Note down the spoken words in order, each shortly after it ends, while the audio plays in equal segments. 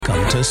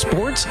to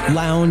Sports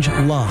Lounge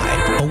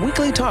Live, a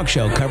weekly talk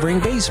show covering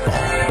baseball,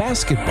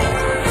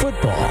 basketball,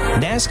 football,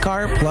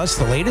 NASCAR, plus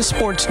the latest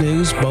sports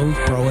news, both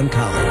pro and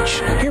college.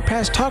 Hear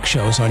past talk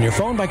shows on your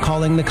phone by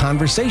calling the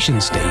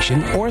Conversation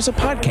Station or as a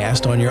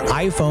podcast on your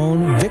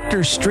iPhone,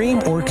 Victor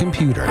Stream, or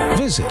computer.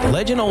 Visit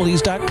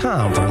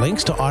legendoldies.com for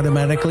links to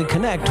automatically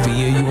connect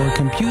via your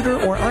computer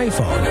or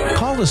iPhone.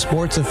 Call the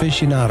sports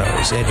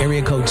aficionados at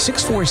area code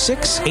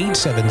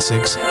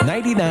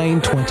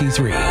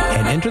 646-876-9923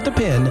 and enter the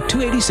PIN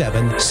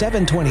 287-723-4600,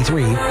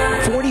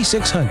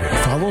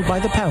 followed by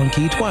the pound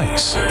key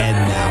twice. And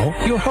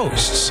now, your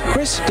hosts,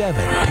 Chris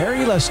Devon,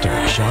 Perry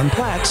Lester, Sean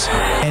Platts,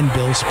 and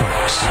Bill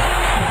Sparks.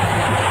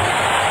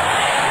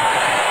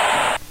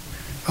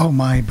 Oh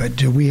my, but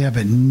do we have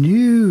a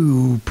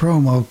new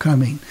promo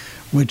coming,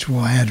 which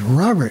will add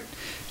Robert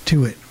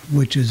to it,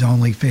 which is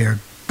only fair.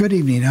 Good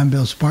evening, I'm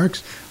Bill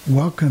Sparks.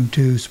 Welcome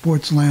to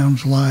Sports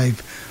Lounge Live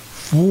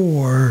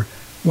for,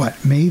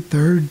 May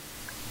 3rd,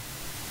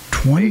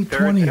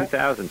 2020? May 3rd,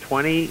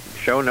 2020,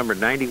 show number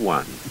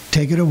 91.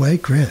 Take it away,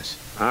 Chris.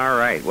 All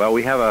right. Well,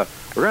 we're going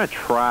to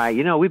try,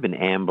 we've been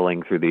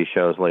ambling through these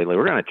shows lately.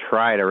 We're going to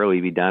try to really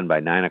be done by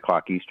 9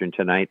 o'clock Eastern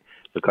tonight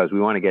because we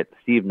want to get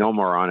Steve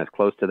Nomar on as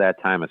close to that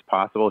time as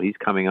possible. He's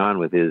coming on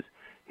with his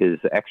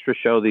extra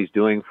show that he's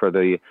doing for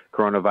the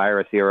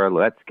coronavirus era.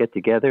 Let's get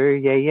together.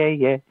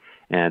 Yeah.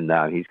 And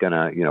he's going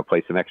to,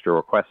 play some extra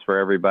requests for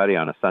everybody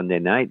on a Sunday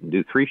night and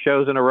do 3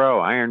 shows in a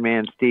row. Iron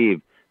Man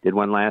Steve did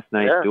one last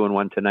night, doing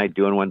one tonight,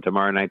 doing one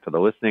tomorrow night for the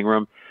listening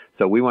room.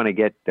 So we want to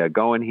get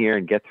going here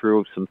and get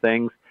through some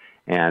things.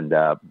 And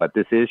but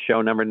this is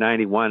show number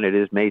 91. It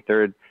is May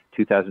 3rd,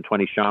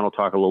 2020. Sean will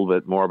talk a little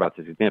bit more about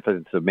the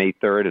significance of May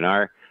 3rd in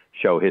our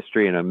show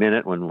history in a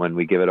minute when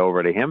we give it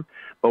over to him.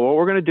 But what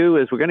we're going to do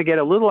is we're going to get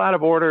a little out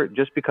of order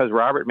just because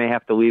Robert may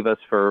have to leave us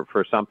for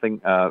something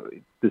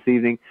this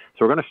evening.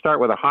 So we're going to start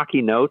with a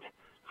hockey note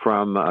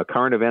from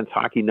Current Events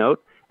Hockey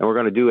Note, and we're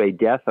going to do a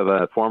death of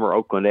a former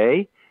Oakland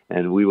A,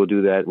 and we will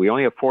do that. We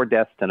only have 4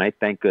 deaths tonight,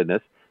 thank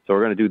goodness. So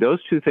we're going to do those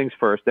 2 things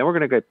first. Then we're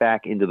going to get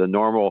back into the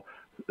normal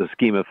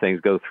scheme of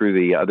things, go through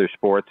the other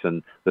sports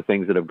and the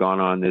things that have gone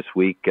on this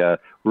week,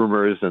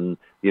 rumors and,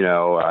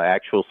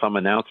 actual some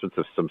announcements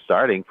of some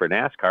starting for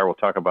NASCAR. We'll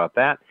talk about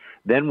that.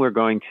 Then we're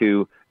going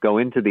to go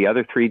into the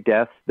other 3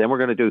 deaths. Then we're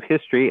going to do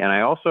history. And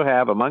I also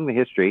have among the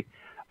history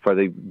for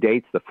the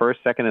dates, the 1st,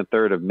 2nd, and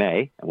 3rd of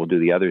May, and we'll do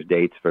the others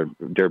dates for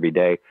Derby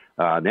Day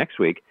next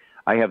week.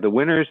 I have the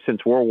winners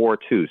since World War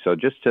II. So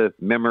just to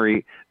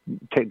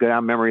go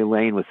down memory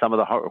lane with some of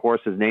the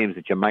horses' names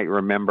that you might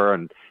remember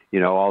and,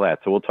 all that.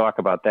 So we'll talk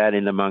about that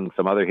in among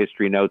some other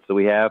history notes that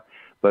we have.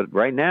 But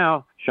right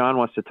now, Sean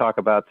wants to talk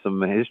about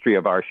some history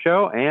of our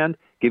show and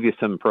give you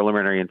some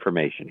preliminary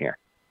information here.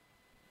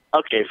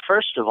 Okay,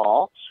 first of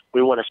all,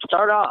 we want to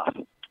start off.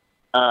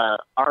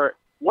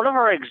 One of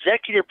our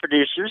executive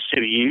producers,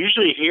 who you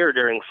usually hear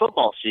during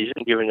football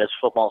season, giving us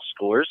football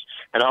scores,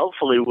 and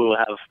hopefully we will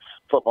have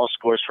football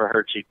scores for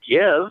her to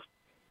give.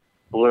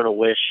 We want to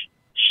wish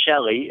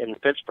Shelly in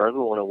Pittsburgh,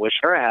 we want to wish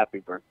her a happy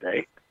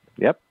birthday.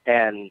 Yep.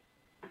 And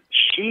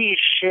she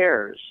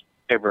shares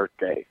a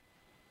birthday.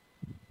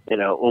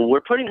 We're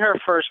putting her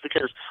first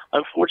because,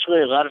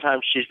 unfortunately, a lot of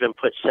times she's been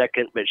put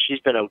second, but she's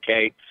been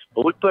okay.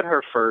 But we put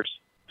her first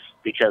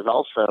because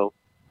also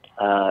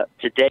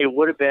today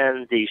would have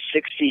been the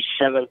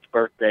 67th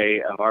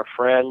birthday of our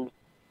friend.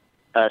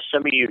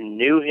 Some of you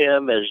knew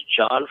him as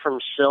John from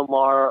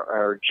Sylmar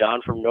or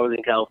John from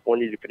Northern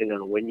California, depending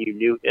on when you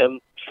knew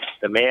him.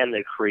 The man,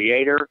 the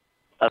creator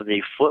of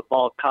the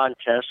football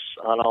contests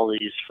on all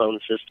these phone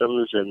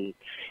systems and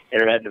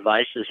internet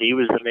devices. He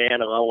was the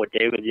man, along with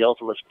David, the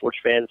Ultimate Sports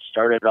Fan,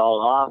 started it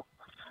all off.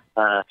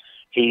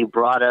 He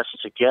brought us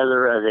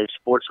together as a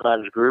Sports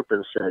Lounge group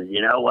and said, you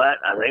know what,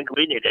 I think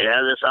we need to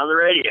have this on the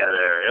radio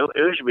there. It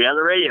should be on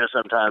the radio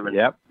sometime. And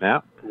Yep.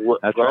 That's lo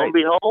right. and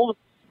behold,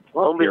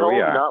 Lo and behold,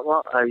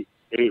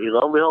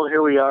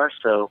 here we are.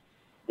 So,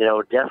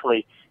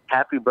 definitely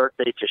happy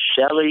birthday to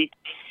Shelly.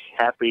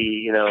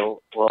 Happy,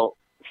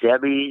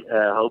 Debbie,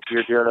 hope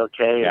you're doing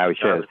okay. Yeah, we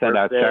should send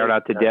out shout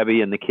out to Debbie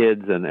and the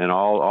kids and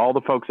all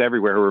the folks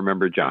everywhere who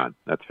remember John.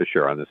 That's for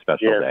sure on this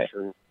special day.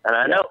 And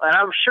I know, and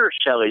I'm sure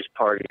Shelly's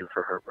partying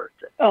for her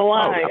birthday.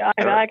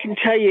 I can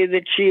tell you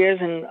that she is,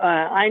 and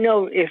I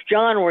know if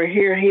John were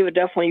here, he would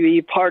definitely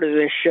be part of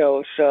this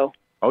show. So.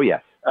 Oh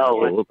yes.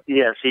 Oh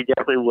yes, he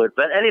definitely would.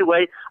 But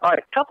anyway, all right,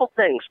 a couple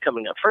things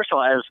coming up. First of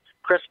all, as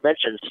Chris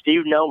mentioned,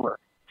 Steve Nomar,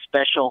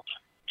 special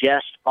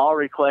guest all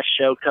request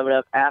show coming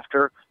up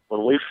after.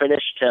 When we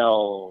finish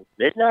till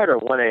midnight or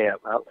 1 a.m.?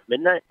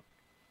 Midnight?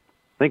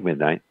 I think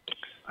midnight.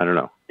 I don't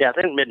know. Yeah, I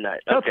think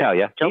midnight. He'll tell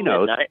you. He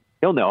knows. Midnight.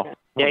 He'll know.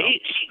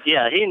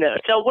 Yeah, he knows.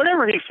 So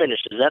whenever he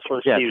finishes, that's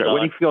when Steve's on.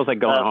 When he feels like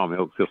going home,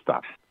 he'll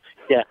stop.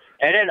 Yeah,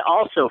 and then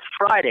also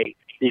Friday,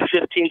 the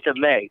 15th of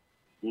May,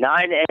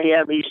 9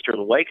 a.m.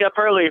 Eastern. Wake up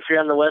early if you're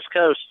on the West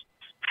Coast.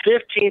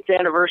 15th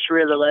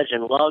anniversary of the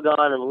legend. Log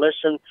on and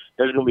listen.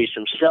 There's going to be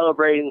some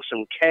celebrating,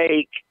 some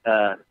cake,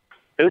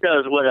 who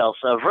knows what else?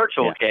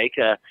 Virtual cake.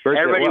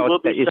 Everybody will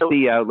be. It's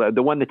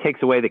the one that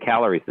takes away the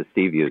calories that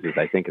Steve uses.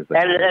 I think is the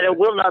and it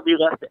will not be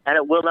left. And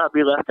it will not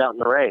be left out in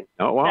the rain.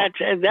 Oh well.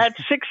 That's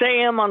 6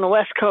 a.m. on the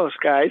West Coast,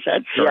 guys.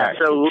 That's yeah.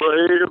 So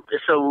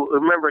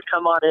remember,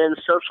 come on in,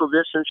 social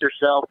distance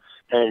yourself,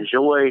 and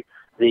enjoy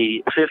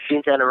the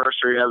 15th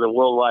anniversary of the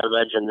Worldwide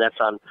Legend. That's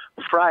on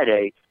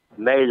Friday,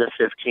 May the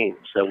 15th.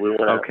 So we're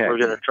going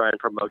to try and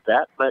promote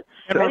that. But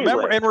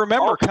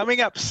remember, coming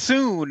up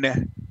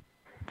soon.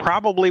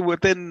 Probably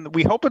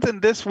we hope within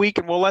this week,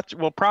 and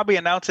we'll probably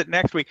announce it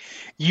next week.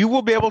 You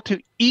will be able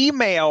to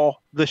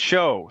email the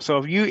show.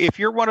 So if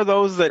you're one of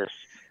those that,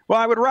 well,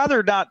 I would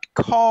rather not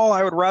call,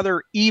 I would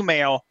rather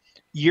email.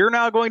 You're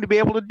now going to be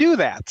able to do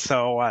that.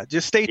 So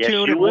just stay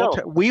tuned, and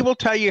we will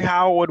tell you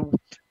how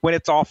when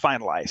it's all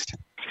finalized.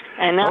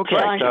 And now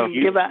Sean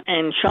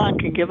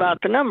can give out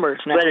the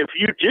numbers now. But if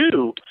you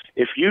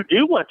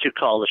do want to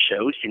call the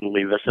show, you can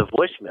leave us a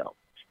voicemail.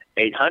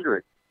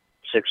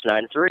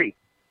 800-693.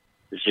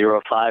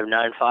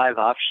 0595.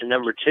 Option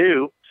number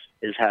 2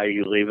 is how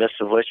you leave us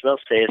a voicemail.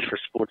 Say it's for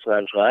Sports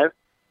Lounge Live.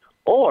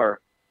 Or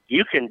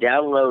you can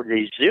download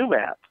the Zoom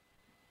app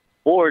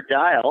or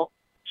dial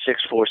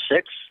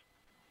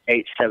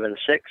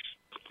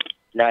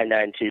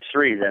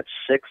 646-876-9923. That's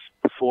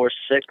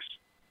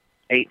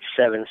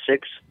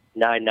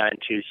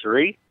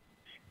 646-876-9923.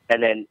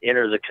 And then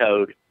enter the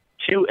code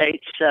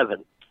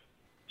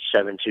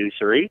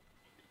 287-723.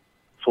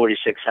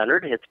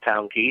 4600. Hit the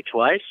pound key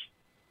twice.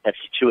 That's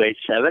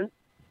 287-723.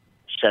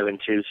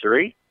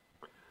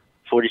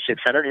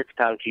 4600. Hit the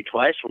pound key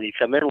twice. When you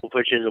come in, we'll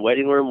put you in the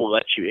waiting room. We'll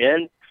let you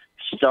in.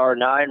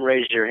 *9,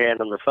 raise your hand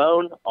on the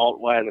phone.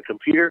 Alt-Y on the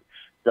computer.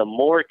 The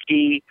more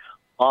key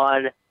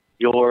on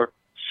your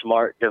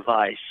smart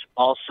device.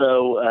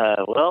 Also,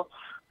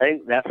 I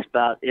think that's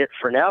about it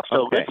for now.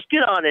 So let's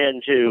get on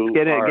into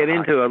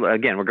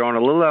again, we're going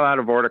a little out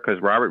of order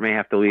because Robert may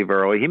have to leave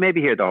early. He may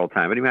be here the whole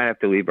time, but he might have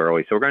to leave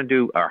early. So we're going to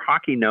do our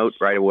hockey note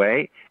right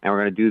away, and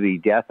we're going to do the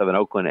death of an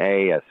Oakland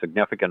A, a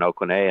significant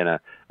Oakland A, and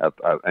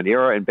an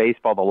era in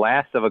baseball. The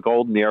last of a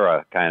golden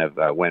era kind of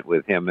went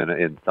with him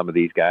and some of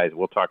these guys.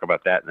 We'll talk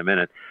about that in a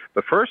minute.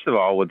 But first of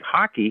all, with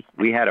hockey,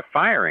 we had a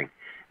firing.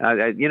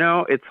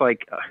 It's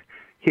like...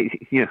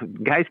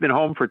 guy's been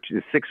home for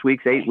 6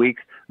 weeks, 8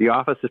 weeks. The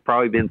office has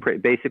probably been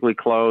basically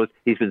closed.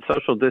 He's been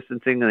social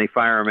distancing, and they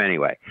fire him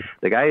anyway.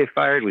 The guy they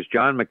fired was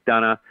John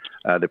McDonough,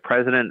 the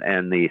president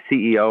and the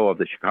CEO of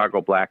the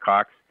Chicago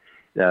Blackhawks.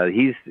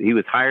 He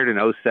was hired in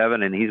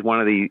 2007, and he's one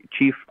of the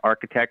chief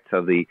architects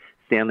of the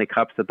Stanley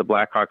Cups that the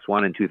Blackhawks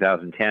won in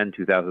 2010,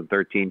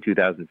 2013,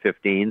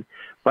 2015.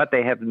 But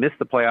they have missed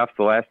the playoffs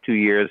the last 2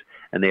 years,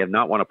 and they have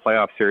not won a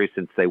playoff series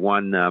since they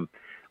won the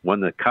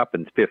Cup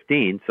in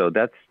 2015, so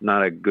that's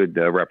not a good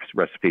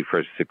recipe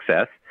for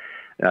success.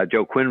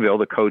 Joe Quenneville,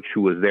 the coach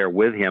who was there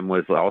with him,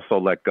 was also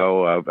let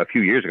go a couple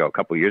of years ago.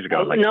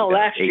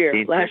 Last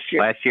year.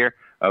 Last year?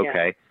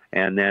 Okay.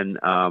 Yeah. And then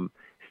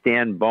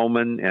Stan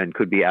Bowman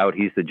could be out.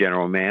 He's the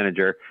general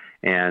manager.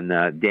 And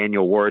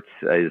Daniel Wirtz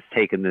is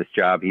taking this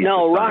job.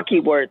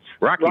 Rocky Wirtz.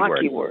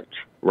 Rocky Wirtz.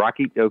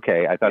 Rocky.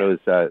 Okay, I thought it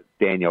was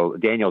Daniel.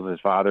 Daniel's his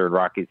father, and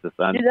Rocky's the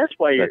son. See, that's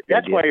why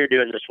you're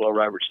doing this while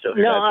Robert's still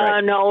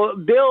here. No.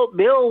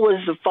 Bill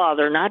was the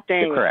father, not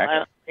Daniel.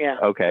 Correct.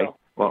 Okay. So.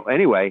 Well,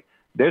 anyway,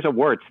 there's a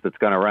Wirtz that's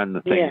going to run the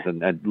things,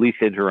 and at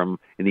least in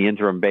the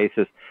interim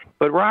basis.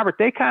 But Robert,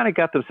 they kind of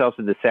got themselves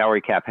into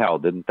salary cap hell,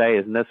 didn't they?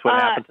 Isn't this what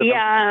happened to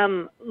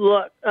them?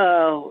 Look,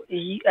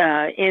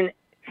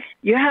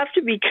 you have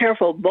to be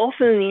careful both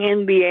in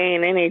the NBA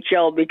and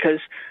NHL because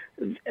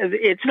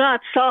it's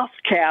not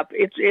soft cap;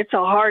 it's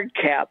a hard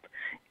cap.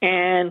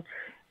 And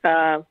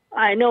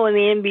I know in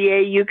the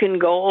NBA you can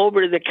go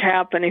over the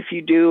cap, and if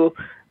you do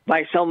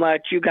by so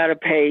much, you got to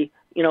pay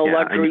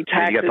luxury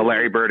taxes. You got the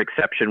Larry Bird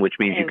exception, which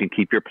means you can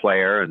keep your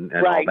player and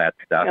all that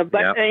stuff.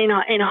 But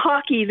in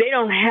hockey, they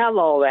don't have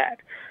all that.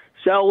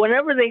 So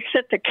whenever they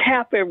set the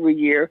cap every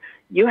year,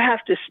 you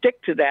have to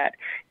stick to that.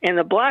 And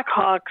the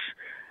Blackhawks.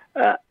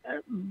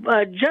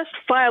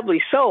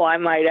 Justifiably so, I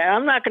might add.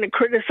 I'm not going to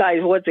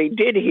criticize what they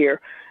did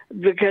here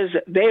because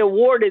they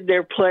awarded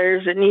their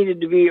players that needed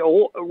to be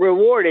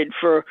rewarded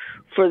for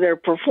their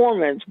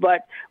performance.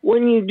 But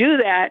when you do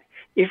that,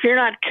 if you're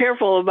not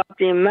careful about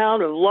the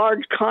amount of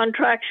large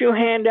contracts you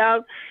hand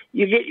out,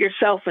 you get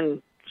yourself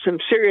in some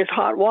serious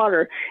hot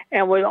water.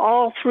 And with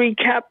all three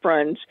cap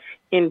runs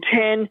in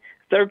 10,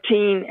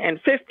 13, and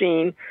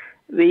 15,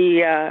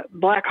 the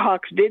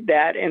Blackhawks did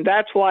that, and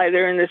that's why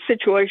they're in the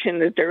situation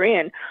that they're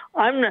in.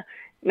 I'm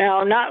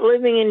not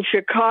living in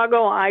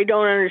Chicago. I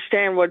don't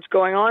understand what's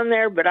going on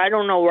there, but I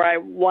don't know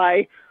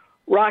why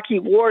Rocky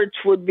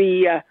Wirtz would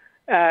be,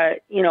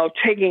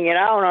 taking it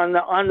out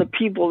on the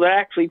people that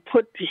actually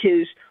put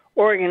his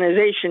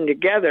organization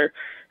together.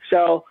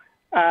 So,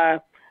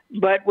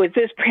 but with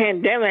this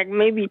pandemic,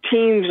 maybe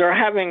teams are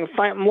having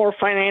more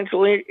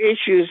financial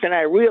issues than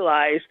I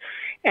realized,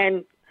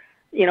 and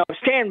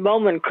Stan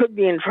Bowman could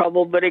be in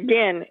trouble, but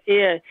again,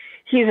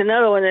 he's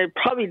another one that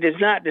probably does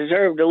not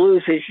deserve to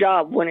lose his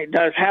job when it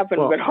does happen.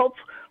 But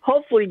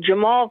hopefully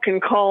Jamal can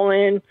call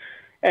in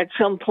at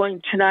some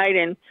point tonight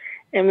and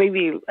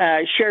maybe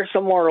share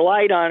some more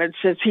light on it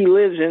since he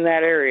lives in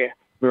that area.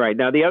 Right.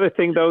 Now, the other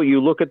thing, though,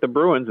 you look at the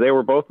Bruins. They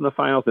were both in the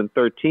finals in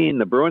 13.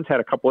 The Bruins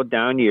had a couple of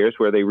down years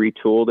where they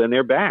retooled, and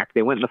they're back.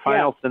 They went in the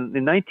finals in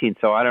 19.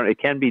 So it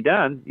can be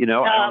done. I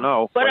don't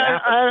know. But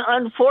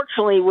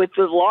unfortunately, with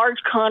the large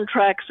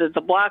contracts that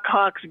the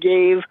Blackhawks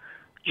gave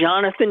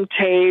Jonathan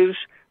Toews,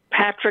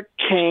 Patrick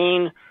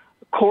Kane,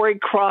 Corey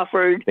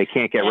Crawford, they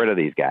can't get rid of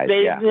these guys.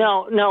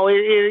 No,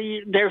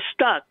 they're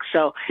stuck.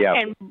 So,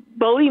 and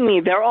believe me,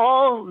 they're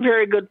all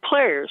very good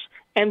players,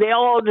 and they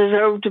all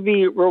deserve to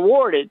be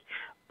rewarded.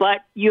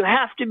 But you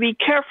have to be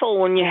careful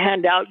when you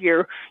hand out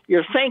your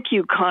thank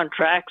you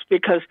contracts,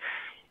 because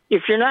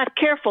if you're not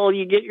careful,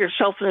 you get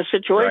yourself in a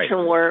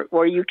situation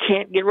where you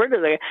can't get rid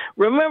of them.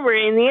 Remember,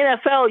 in the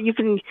NFL,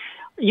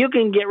 you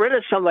can get rid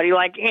of somebody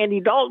like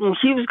Andy Dalton.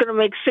 He was going to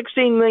make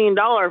 $16 million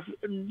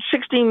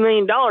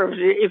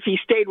if he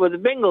stayed with the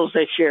Bengals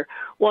this year.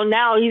 Well,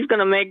 now he's going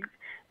to make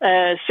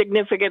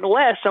significant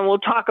less, and we'll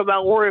talk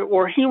about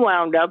where he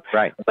wound up.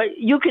 Right. But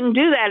you can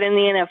do that in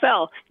the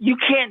NFL. You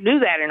can't do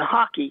that in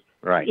hockey.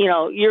 Right.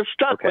 You're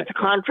stuck with the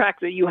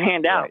contract that you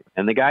hand out. Right.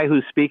 And the guy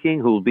who's speaking,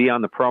 who will be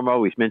on the promo,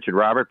 we mentioned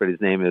Robert, but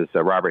his name is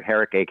Robert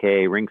Herrick,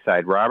 a.k.a.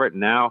 Ringside Robert. And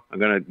now I'm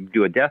going to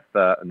do a death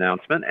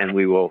announcement, and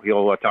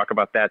he'll talk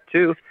about that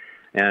too.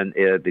 And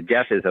the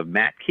death is of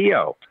Matt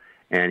Keogh,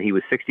 and he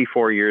was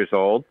 64 years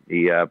old.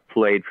 He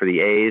played for the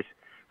A's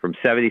from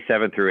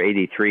 77 through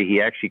 83. He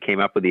actually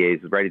came up with the A's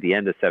right at the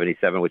end of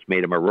 77, which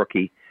made him a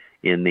rookie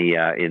in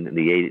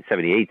the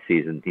 78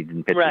 season. He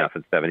didn't pitch enough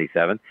in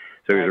 77.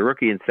 So he was a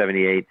rookie in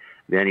 78.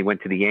 Then he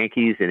went to the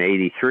Yankees in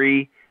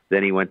 83.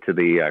 Then he went to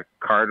the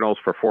Cardinals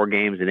for 4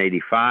 games in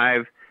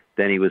 85.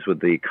 Then he was with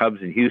the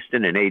Cubs in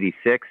Houston in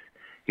 86.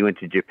 He went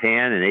to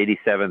Japan in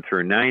 87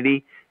 through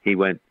 90. He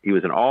was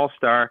an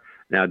all-star.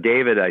 Now,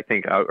 David, I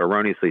think,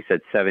 erroneously said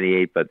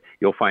 78, but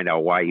you'll find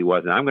out why he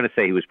wasn't. I'm going to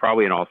say he was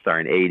probably an all-star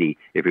in 80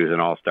 if he was an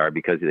all-star,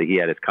 because he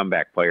had his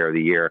Comeback Player of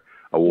the Year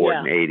award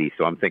in 80.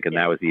 So I'm thinking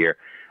that was the year.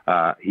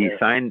 He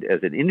signed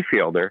as an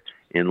infielder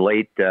in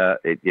late, for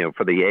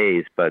the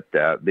A's, but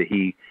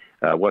he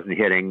wasn't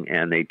hitting,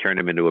 and they turned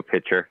him into a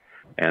pitcher.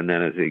 And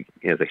then,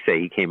 as I say,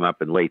 he came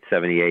up in late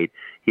 78.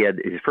 He had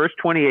his first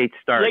 28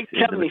 starts.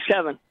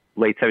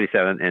 Late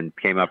 77, and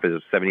came up as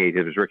 78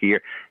 of his rookie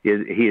year.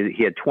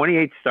 He had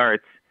 28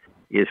 starts.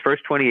 His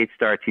first 28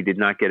 starts, he did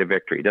not get a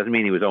victory. It doesn't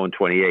mean he was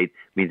 0-28. It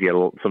means he had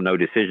some no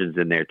decisions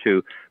in there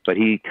too. But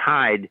he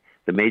tied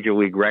the major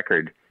league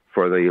record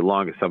for the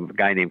longest. Some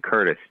guy named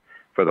Curtis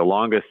for the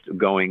longest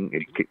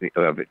going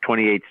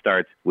 28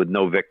 starts with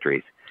no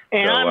victories.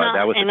 And so,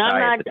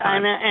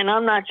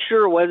 I'm not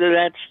sure whether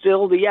that's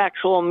still the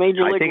actual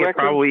major league record. I think it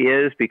probably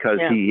is, because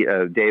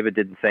David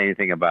didn't say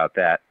anything about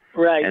that.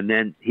 Right. And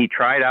then he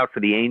tried out for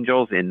the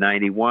Angels in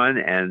 91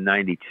 and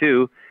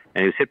 92,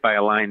 and he was hit by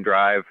a line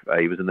drive.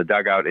 He was in the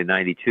dugout in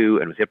 92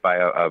 and was hit by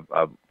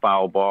a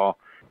foul ball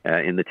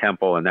in the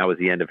temple, and that was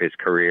the end of his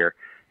career.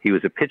 He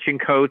was a pitching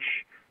coach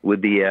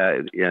with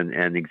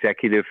an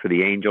executive for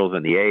the Angels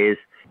and the A's,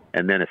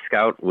 and then a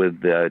scout with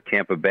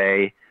Tampa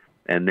Bay,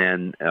 and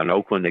then an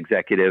Oakland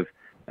executive.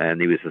 And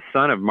he was the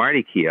son of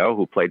Marty Keogh,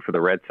 who played for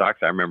the Red Sox.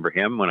 I remember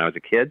him when I was a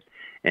kid.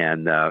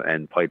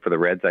 And played for the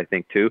Reds, I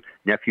think, too.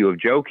 Nephew of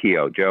Joe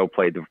Keogh. Joe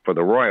played for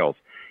the Royals.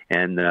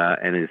 And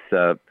his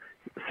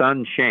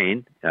son,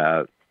 Shane,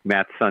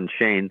 Matt's son,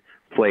 Shane,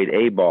 played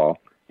A-ball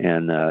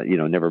and,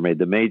 never made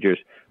the majors.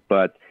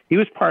 But he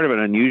was part of an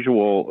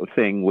unusual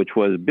thing, which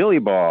was Billy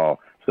Ball.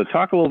 So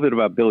talk a little bit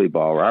about Billy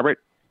Ball, Robert.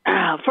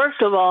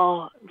 First of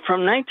all,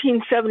 from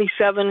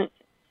 1977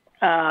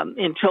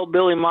 until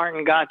Billy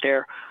Martin got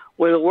there,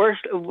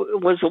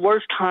 was the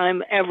worst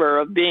time ever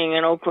of being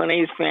an Oakland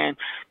A's fan,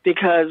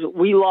 because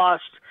we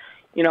lost,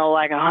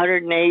 like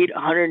 108,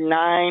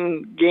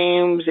 109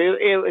 games.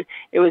 It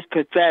was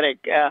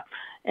pathetic.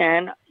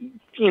 And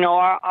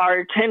our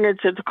attendance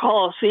at the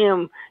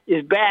Coliseum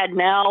is bad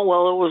now.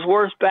 Well, it was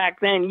worse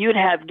back then. You'd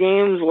have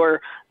games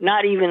where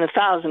not even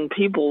 1,000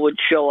 people would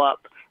show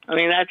up. I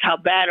mean, that's how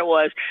bad it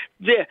was.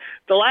 This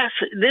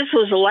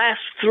was the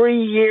last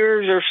 3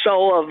 years or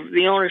so of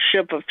the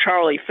ownership of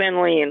Charlie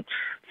Finley, and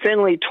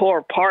Finley tore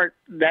apart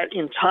that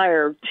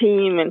entire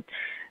team, and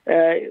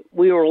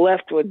we were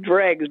left with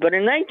dregs. But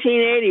in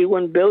 1980,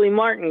 when Billy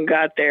Martin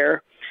got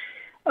there,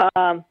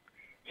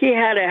 he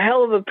had a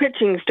hell of a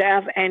pitching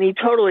staff, and he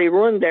totally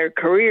ruined their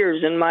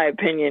careers, in my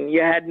opinion.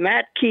 You had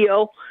Matt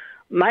Keogh,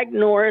 Mike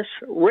Norris,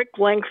 Rick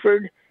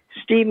Langford,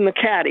 Steve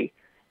McCatty.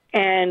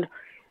 And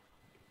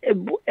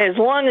as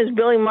long as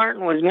Billy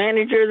Martin was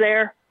manager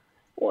there,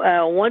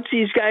 once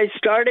these guys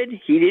started,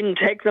 he didn't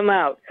take them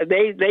out.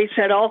 They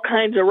set all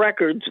kinds of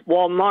records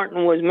while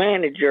Martin was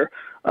manager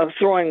of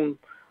throwing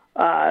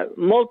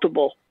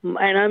multiple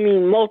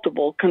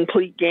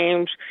complete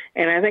games.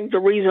 And I think the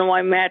reason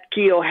why Matt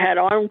Keogh had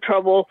arm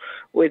trouble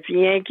with the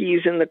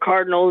Yankees and the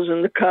Cardinals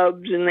and the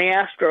Cubs and the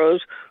Astros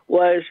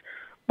was,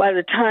 by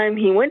the time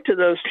he went to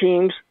those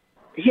teams,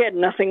 he had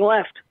nothing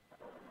left.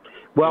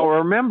 Well,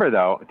 remember,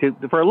 though,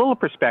 for a little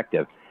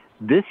perspective,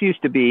 This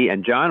used to be,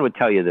 and John would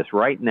tell you this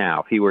right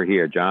now if he were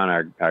here,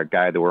 John, our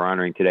guy that we're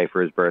honoring today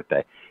for his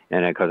birthday,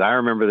 and because I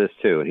remember this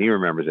too, and he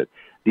remembers it.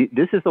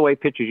 This is the way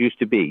pitchers used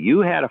to be. You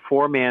had a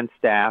 4-man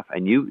staff,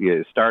 and you had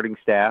a starting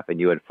staff, and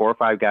you had 4 or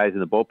 5 guys in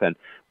the bullpen,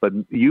 but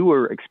you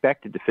were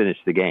expected to finish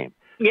the game.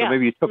 Yeah. So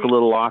maybe you took a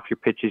little off your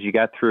pitches, you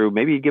got through,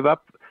 maybe you give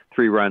up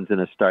 3 runs in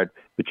a start,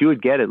 but you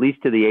would get at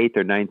least to the 8th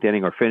or 9th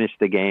inning or finish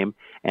the game.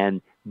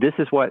 And this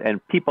is what,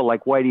 and people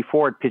like Whitey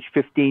Ford pitched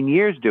 15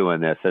 years doing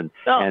this, and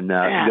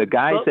the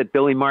guys that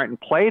Billy Martin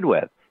played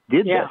with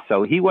did this.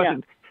 So he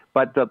wasn't,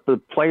 but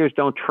the players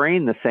don't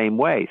train the same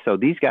way. So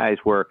these guys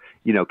were,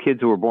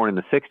 kids who were born in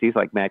the 60s,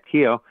 like Matt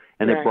Keogh,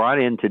 and they brought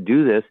in to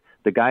do this.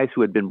 The guys who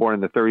had been born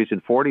in the 30s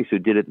and 40s who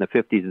did it in the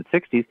 50s and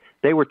 60s,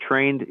 they were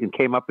trained and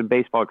came up in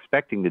baseball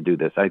expecting to do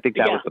this. I think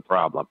that was the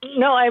problem.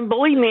 No, and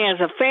believe me, as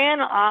a fan,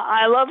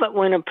 I love it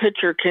when a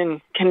pitcher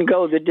can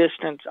go the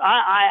distance.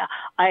 I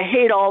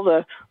hate all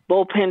the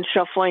bullpen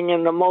shuffling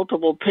and the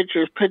multiple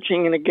pitchers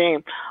pitching in a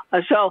game.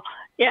 So,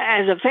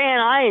 as a fan,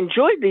 I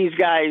enjoyed these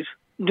guys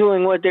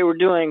doing what they were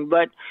doing.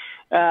 But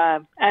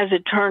as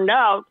it turned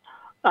out,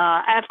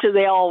 after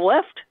they all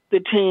left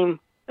the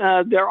team,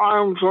 their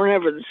arms were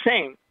never the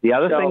same. The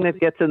other thing that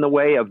gets in the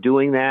way of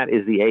doing that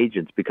is the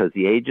agents, because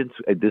the agents,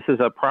 this is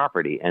a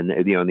property. And,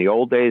 in the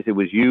old days, it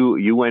was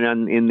you went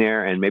in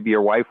there and maybe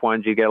your wife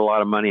wanted you to get a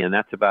lot of money, and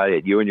that's about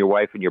it. You and your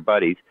wife and your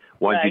buddies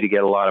wanted you to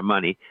get a lot of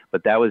money,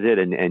 but that was it.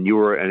 And you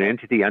were an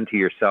entity unto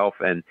yourself.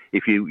 And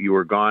if you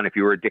were gone, if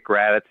you were Dick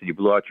Raditz and you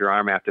blew out your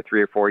arm after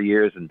 3 or 4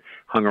 years and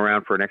hung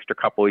around for an extra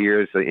couple of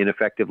years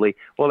ineffectively,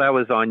 well, that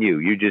was on you.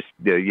 You just,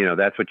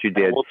 that's what you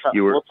did.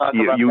 You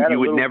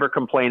would never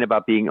complain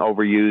about being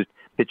overused,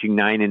 pitching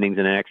 9 innings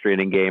in an extra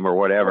inning game or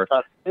whatever.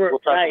 We'll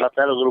talk about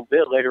that a little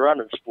bit later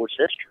on in sports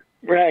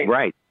history.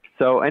 Right.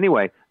 So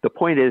anyway, the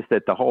point is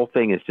that the whole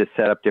thing is just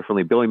set up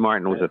differently. Billy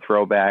Martin was a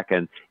throwback,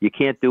 and you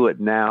can't do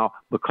it now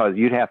because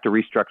you'd have to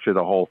restructure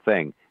the whole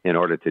thing in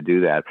order to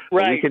do that.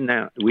 Right.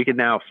 We can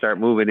now start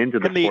moving into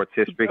the sports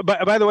history.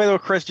 By the way, though,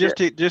 Chris, just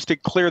to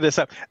clear this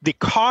up, the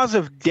cause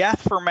of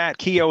death for Matt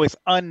Keogh is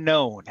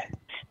unknown.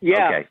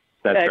 Yeah. Okay,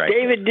 that's right.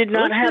 David did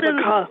not have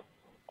a cause.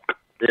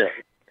 Yeah.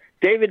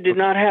 David did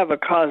not have a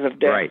cause of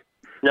death. Right.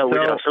 No, we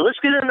don't. So let's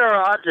get into our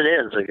odds and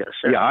ends, I guess.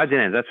 Yeah, odds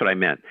and ends. That's what I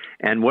meant.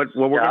 And what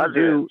we're going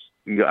to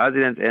do, odds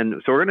and ends.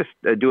 And so we're going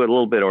to do it a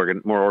little bit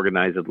more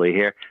organizedly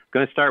here.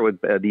 Going to start with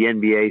the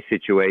NBA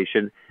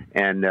situation.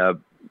 And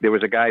there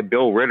was a guy,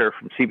 Bill Ritter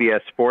from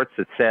CBS Sports,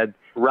 that said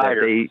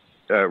Ryder.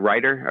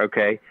 Ryder,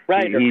 okay.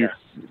 Ryder.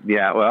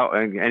 Well,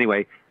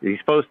 anyway, he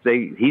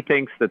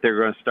thinks that they're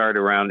going to start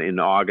around in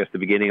August, the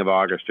beginning of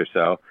August or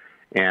so,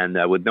 and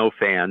with no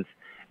fans.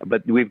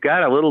 But we've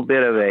got a little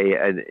bit of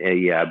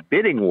a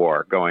bidding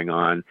war going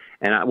on,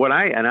 and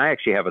I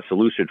actually have a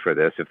solution for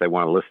this if they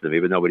want to listen to me,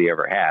 but nobody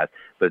ever has.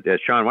 But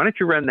Sean, why don't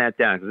you run that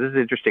down, because this is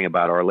interesting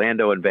about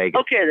Orlando and Vegas.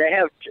 Okay,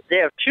 they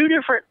have two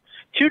different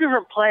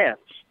plans.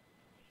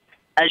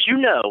 As you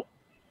know,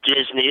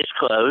 Disney is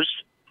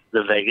closed.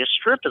 The Vegas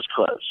Strip is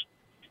closed.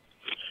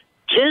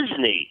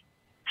 Disney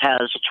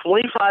has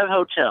 25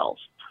 hotels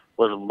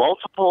with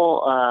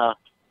multiple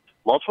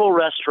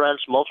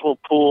restaurants, multiple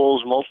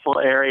pools, multiple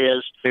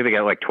areas. I think they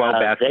got like 12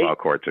 basketball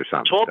courts or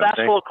something. 12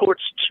 basketball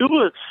courts.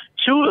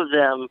 Two of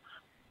them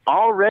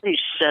already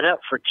set up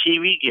for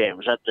TV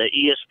games at the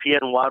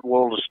ESPN Wide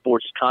World of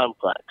Sports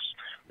complex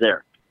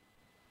there.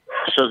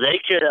 So they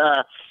could,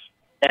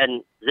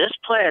 and this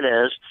plan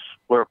is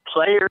where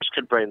players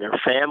could bring their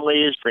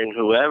families, bring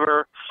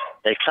whoever.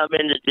 They come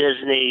into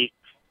Disney.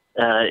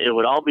 It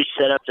would all be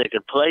set up. They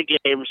could play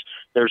games.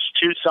 There's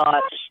 2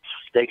 thoughts.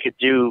 They could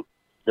do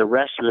the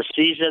rest of the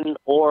season,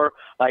 or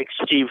like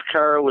Steve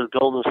Kerr with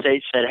Golden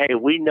State said, hey,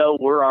 we know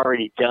we're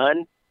already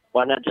done.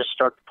 Why not just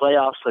start the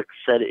playoffs? Like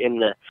I said, in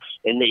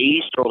the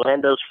East,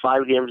 Orlando's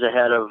 5 games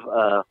ahead of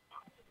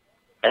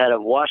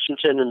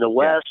Washington. In the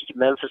West,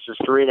 Memphis is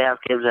 3.5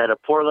 games ahead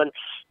of Portland.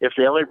 If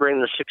they only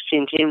bring the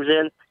 16 teams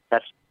in,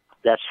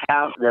 that's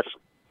half. That's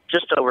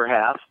just over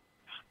half,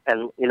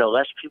 and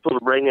less people to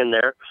bring in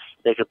there.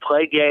 They could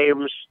play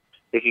games.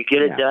 They could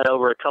get it done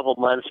over a couple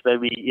months.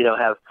 Maybe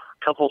have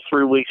a couple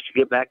 3 weeks to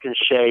get back in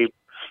shape.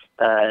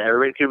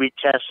 Everybody could be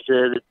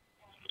tested.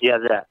 You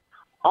have that.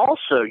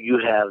 Also, you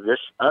have this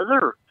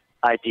other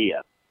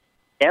idea.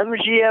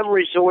 MGM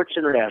Resorts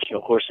International.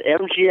 Of course,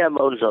 MGM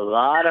owns a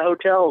lot of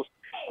hotels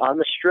on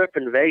the Strip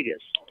in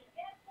Vegas.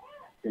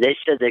 They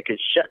said they could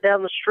shut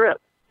down the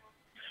Strip.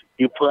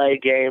 You play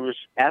games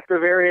after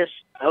various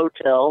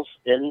hotels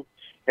in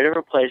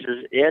different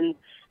places in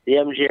the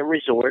MGM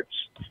Resorts.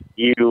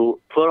 You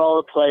put all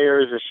the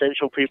players,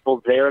 essential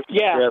people there at the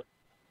Strip.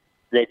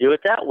 They do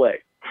it that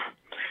way.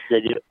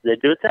 They do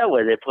it that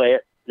way. They play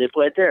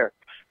it there.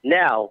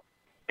 Now,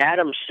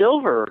 Adam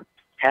Silver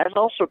has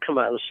also come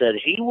out and said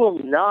he will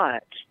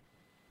not.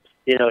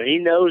 He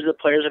knows that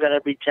players are going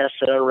to be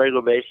tested on a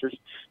regular basis,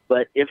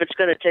 but if it's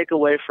going to take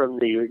away from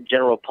the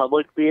general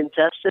public being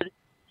tested,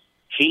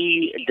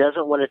 he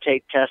doesn't want to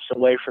take tests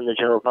away from the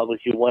general public.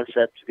 He wants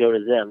that to go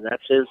to them.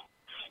 That's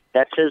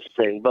his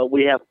thing. But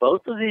we have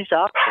both of these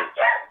options.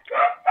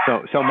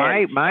 So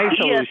my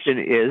solution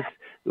is,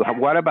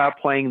 what about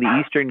playing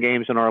the Eastern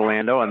games in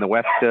Orlando and the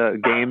West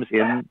games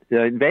in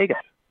Vegas?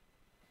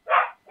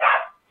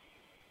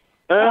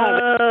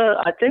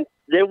 I think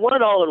they want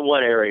it all in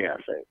one area,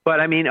 I think. But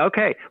I mean,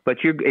 okay, but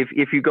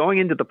if you're going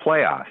into the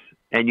playoffs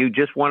and you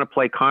just want to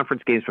play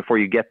conference games before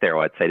you get there,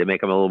 let's say, to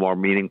make them a little more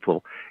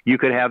meaningful, you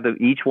could have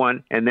each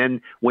one, and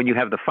then when you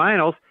have the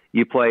finals,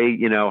 you play,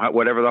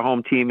 whatever the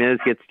home team is,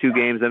 gets 2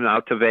 games and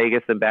out to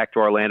Vegas and back to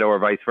Orlando or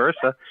vice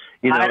versa.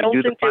 I don't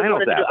think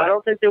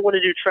they want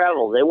to do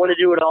travel. They want to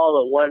do it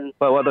all at one.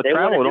 Well, the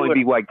travel would only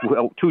be like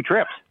 2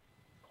 trips.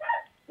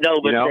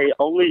 No, but they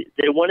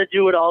want to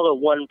do it all at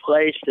one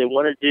place. They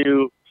want to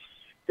do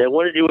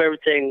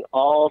everything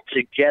all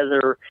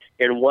together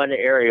in one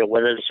area,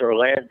 whether it's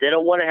Orlando. They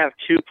don't want to have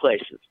 2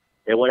 places.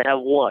 They want to have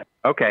one.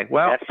 Okay,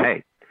 well,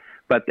 hey.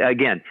 But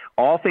again,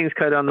 all things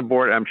cut on the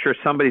board. I'm sure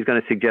somebody's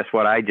going to suggest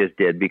what I just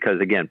did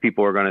because, again,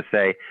 people are going to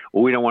say,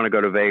 well, we don't want to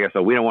go to Vegas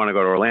or we don't want to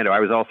go to Orlando.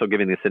 I was also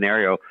giving the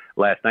scenario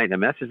last night in a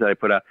message that I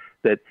put out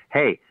that,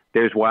 hey,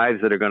 there's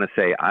wives that are going to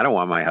say, I don't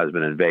want my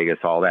husband in Vegas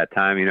all that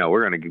time.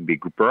 We're going to be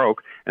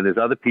broke. And there's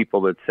other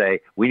people that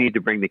say, we need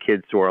to bring the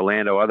kids to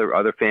Orlando.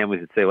 Other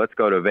families that say, let's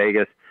go to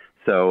Vegas.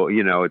 So,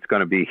 it's going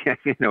to be,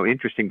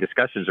 interesting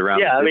discussions around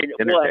the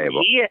dinner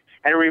table.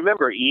 And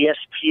remember,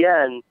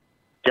 ESPN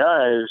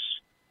does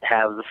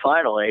have the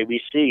final,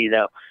 ABC,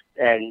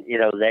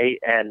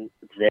 and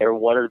they're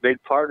one of the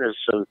big partners,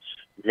 so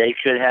they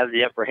could have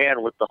the upper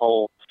hand with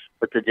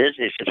the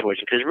Disney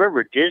situation. Because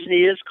remember,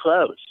 Disney is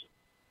closed.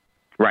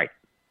 Right.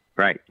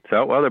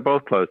 So, well, they're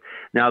both closed.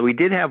 Now, we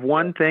did have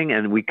one thing,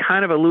 and we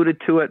kind of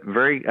alluded to it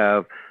very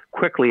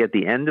quickly at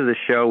the end of the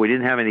show. We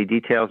didn't have any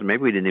details.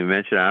 Maybe we didn't even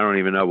mention it. I don't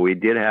even know. But we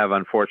did have,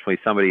 unfortunately,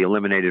 somebody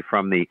eliminated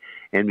from the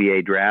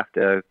NBA draft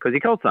because he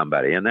killed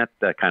somebody, and that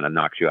kind of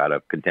knocks you out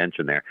of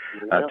contention there.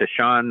 Yeah.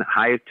 Tashawn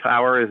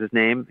Hightower is his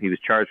name. He was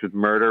charged with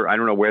murder. I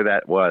don't know where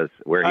that was.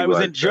 Where he was.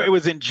 It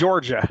was in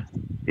Georgia.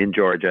 In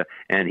Georgia,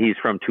 and he's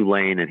from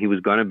Tulane, and he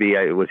was going to be.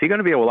 Was he going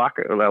to be a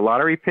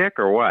lottery pick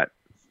or what?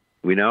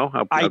 We know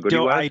how good he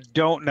was? I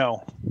don't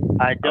know.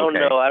 I don't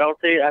know.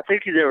 I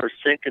think they were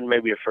thinking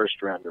maybe a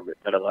first rounder, but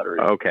not a lottery.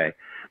 Okay.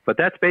 But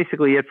that's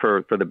basically it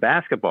for the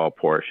basketball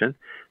portion.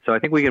 So I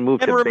think we can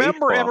move to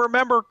baseball. And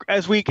remember,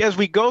 as we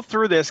go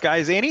through this,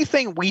 guys,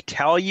 anything we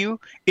tell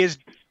you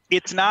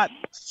it's not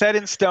set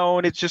in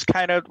stone. It's just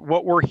kind of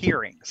what we're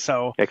hearing.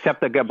 So except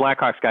the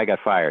Blackhawks guy got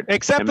fired.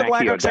 Except the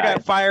Blackhawks guy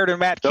got fired and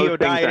Matt Keogh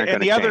died,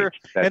 and the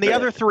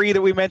other 3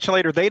 that we mentioned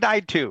later, they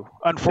died too.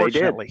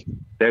 Unfortunately,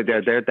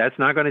 that's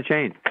not going to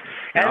change.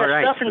 And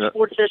stuff in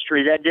sports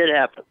history that did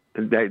happen.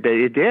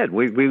 It did.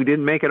 We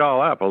didn't make it all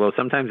up, although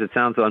sometimes it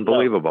sounds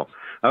unbelievable. No.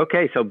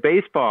 Okay, so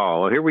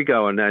baseball. Well, here we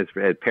go. And as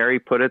Perry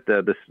put it,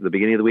 the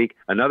beginning of the week,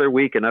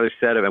 another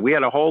set of, and we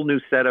had a whole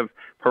new set of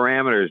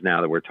parameters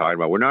now that we're talking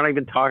about. We're not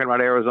even talking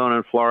about Arizona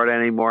and Florida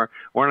anymore.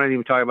 We're not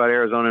even talking about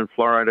Arizona and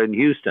Florida and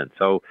Houston.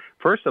 So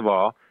first of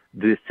all,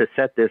 to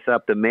set this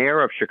up, the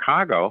mayor of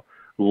Chicago,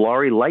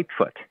 Lori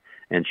Lightfoot,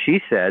 and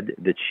she said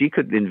that she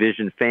could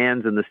envision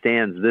fans in the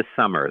stands this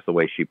summer, is the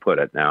way she put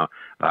it. Now,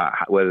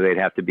 whether they'd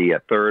have to be a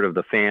third of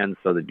the fans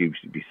so that you'd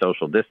be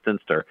social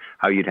distanced or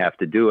how you'd have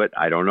to do it,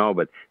 I don't know.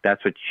 But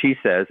that's what she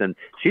says. And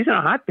she's in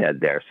a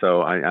hotbed there.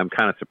 So I'm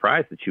kind of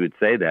surprised that she would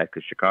say that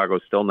because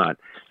Chicago's still not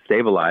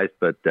stabilized.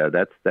 But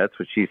that's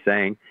what she's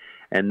saying.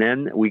 And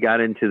then we got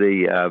into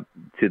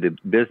the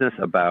business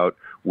about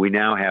we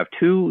now have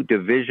 3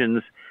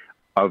 divisions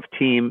of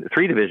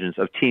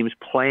teams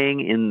playing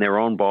in their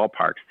own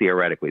ballparks,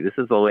 theoretically. This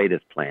is the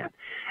latest plan.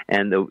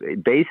 And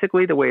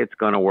basically the way it's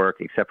going to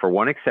work, except for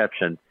one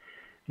exception,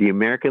 the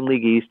American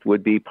League East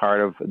would be part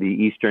of the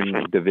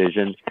Eastern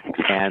Division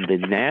and the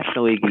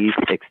National League East,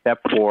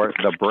 except for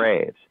the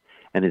Braves.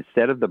 And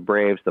instead of the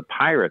Braves, the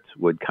Pirates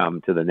would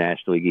come to the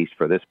National League East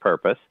for this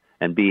purpose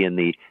and be in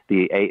the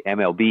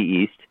MLB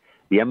East.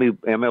 The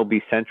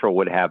MLB Central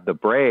would have the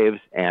Braves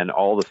and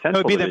all the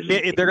Central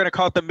divisions. They're going to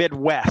call it the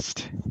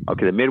Midwest.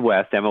 Okay, the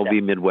Midwest,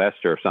 MLB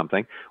Midwest or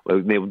something.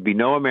 There would be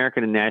no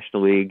American and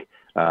National League.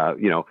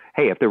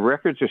 Hey, if the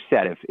records are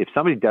set, if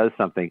somebody does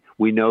something,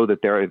 we know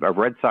that a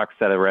Red Sox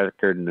set a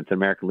record and it's an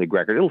American League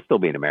record, it'll still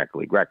be an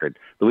American League record.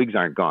 The leagues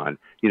aren't gone,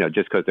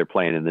 just because they're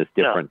playing in this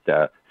different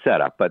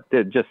setup, but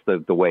just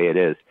the way it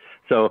is.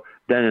 So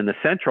then in the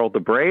Central, the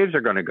Braves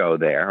are going to go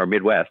there, or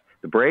Midwest.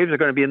 The Braves are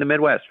going to be in the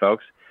Midwest,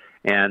 folks.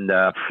 And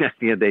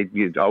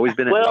they've always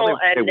been. They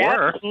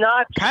were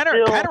kind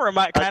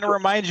of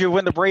reminds you of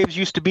when the Braves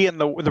used to be in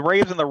the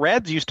Braves and the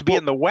Reds used to be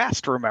in the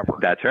West. Remember?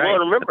 That's right. Well,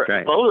 remember,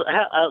 right.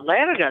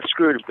 Atlanta got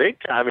screwed big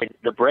time. I mean,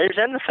 the Braves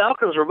and the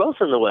Falcons were both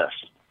in the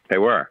West. They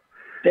were.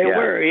 They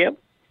were. Yep.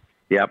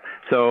 Yep.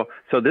 So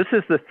this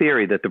is the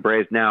theory that the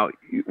Braves now.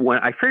 When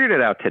I figured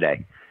it out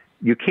today,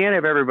 you can't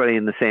have everybody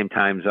in the same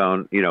time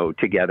zone,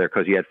 together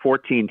because you had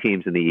 14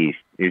 teams in the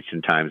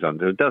Eastern time zone.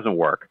 It doesn't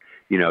work.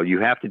 You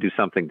have to do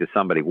something to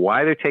somebody.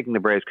 Why they're taking the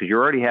Braves? Because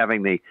you're already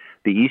having the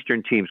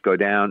Eastern teams go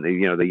down,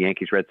 the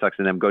Yankees, Red Sox,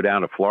 and them go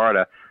down to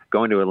Florida.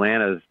 Going to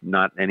Atlanta is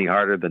not any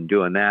harder than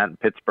doing that.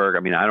 Pittsburgh, I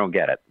mean, I don't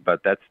get it.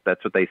 But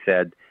that's what they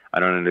said. I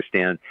don't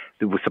understand.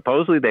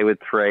 Supposedly they would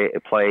play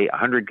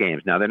 100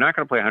 games. Now they're not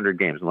going to play 100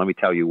 games, and let me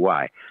tell you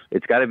why.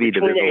 It's got to be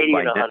Between divisible 80 by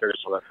and 100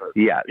 is what I've heard.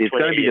 Yeah, it's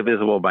Between going to be 80 and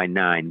divisible by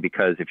 9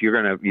 because if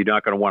you're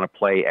not going to want to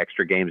play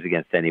extra games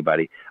against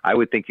anybody. I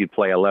would think you'd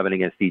play 11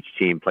 against each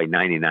team, play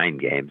 99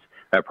 games.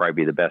 That'd probably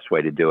be the best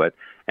way to do it.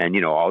 And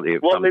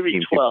maybe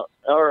 12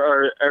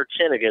 or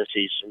 10 against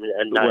each.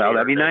 Well,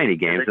 that'd be 90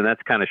 games, and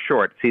that's kind of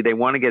short. See, they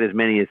want to get as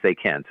many as they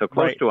can. So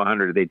close to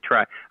 100, they'd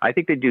try. I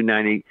think they do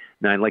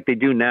 99 like they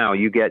do now.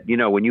 You get,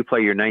 when you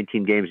play your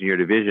 19 games in your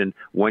division,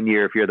 one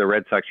year if you're the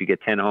Red Sox, you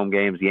get 10 home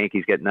games. The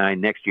Yankees get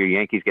 9. Next year,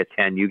 Yankees get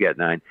 10. You get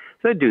 9.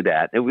 So they'd do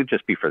that. It would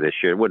just be for this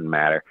year. It wouldn't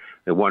matter.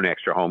 The one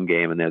extra home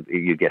game, and then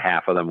you'd get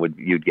half of them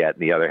you'd get,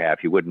 and the other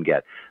half you wouldn't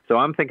get. So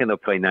I'm thinking they'll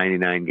play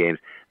 99 games.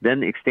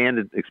 Then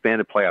expanded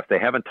playoffs. They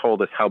haven't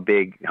told us how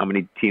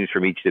many teams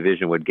from each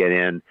division would get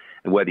in,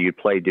 and whether you'd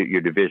play your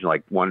division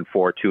like 1,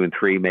 4, 2, and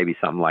 3, maybe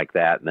something like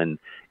that, and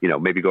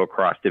then maybe go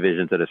across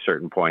divisions at a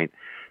certain point.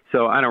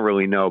 So I don't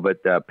really know,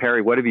 but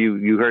Perry, what have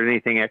you heard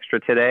anything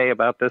extra today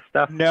about this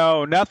stuff?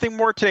 No, nothing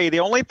more today. The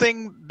only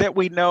thing that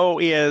we know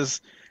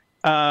is,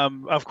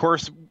 of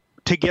course,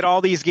 to get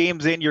all these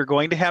games in, you're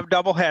going to have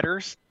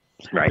doubleheaders.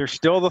 Right. There's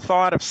still the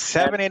thought of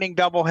 7-inning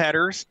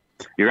doubleheaders.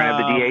 You're going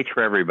to have the DH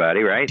for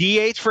everybody, right?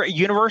 DH for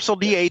universal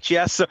DH,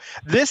 yes. So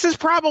this is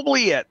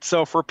probably it.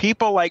 So for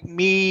people like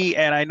me,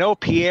 and I know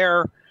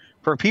Pierre,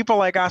 for people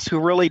like us who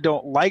really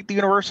don't like the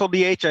universal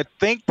DH, I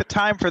think the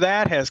time for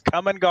that has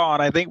come and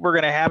gone. I think we're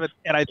going to have it,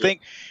 and I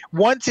think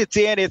once it's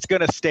in, it's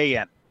going to stay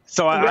in.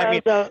 So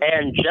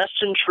and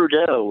Justin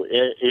Trudeau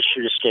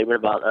issued a statement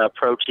about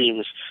pro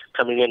teams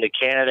coming into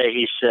Canada.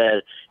 He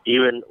said,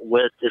 even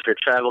if you're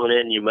traveling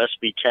in, you must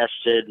be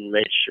tested and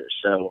made sure.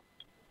 So.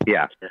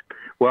 Yeah.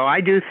 Well,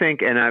 I do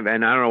think, and I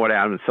don't know what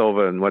Adam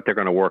Silva and what they're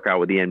going to work out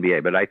with the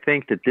NBA, but I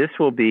think that this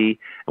will be,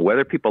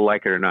 whether people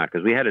like it or not,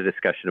 because we had a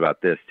discussion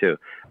about this too,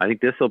 I think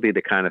this will be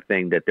the kind of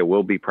thing that there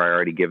will be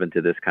priority given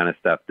to this kind of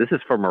stuff. This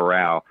is for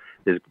morale.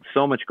 There's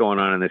so much going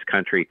on in this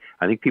country.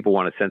 I think people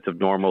want a sense of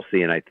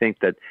normalcy, and I think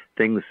that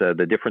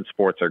the different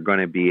sports are going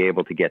to be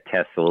able to get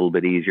tests a little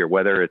bit easier,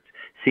 whether it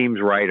seems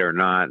right or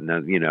not,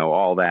 and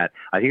all that.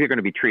 I think they're going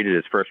to be treated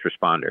as first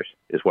responders,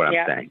 is what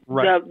I'm saying.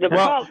 Right.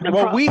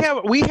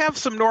 We have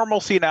some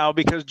normalcy now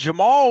because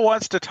Jamal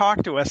wants to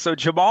talk to us. So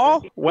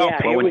Jamal, when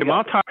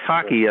Jamal talks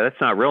hockey, that's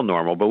not real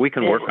normal, but we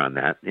can work on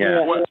that.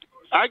 Yeah. Well,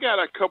 I got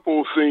a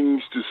couple of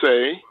things to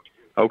say.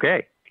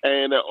 Okay.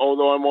 And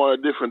although I'm on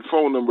a different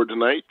phone number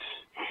tonight.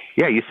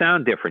 Yeah, you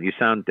sound different. You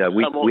sound,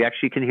 we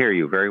actually can hear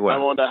you very well.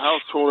 I'm on the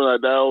house phone, and I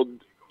dialed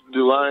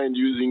the line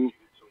using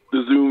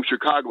the Zoom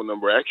Chicago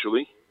number,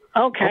 actually.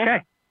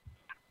 Okay.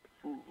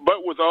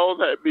 But with all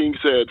that being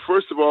said,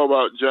 first of all,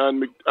 I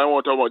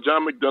want to talk about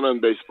John McDonough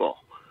and baseball.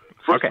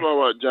 First of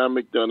all, about John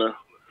McDonough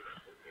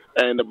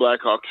and the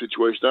Blackhawks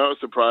situation. I was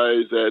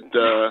surprised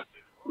that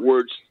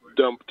Wirtz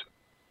dumped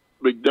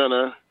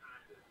McDonough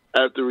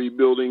after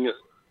rebuilding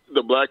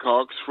the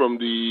Blackhawks from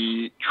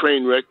the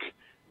train wreck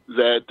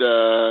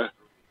that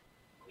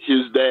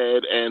his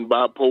dad and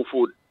Bob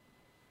Poford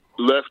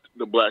left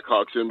the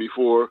Blackhawks in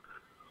before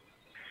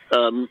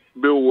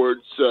Bill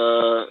Wirtz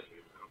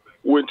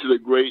went to the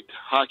great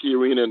hockey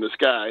arena in the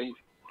sky.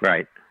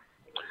 Right.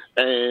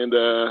 And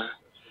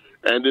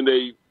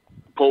then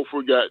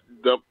Poford got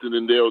dumped, and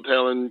then Dale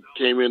Talon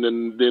came in,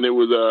 and then it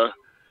was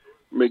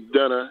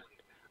McDonough.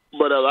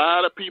 But a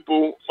lot of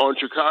people on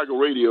Chicago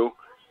radio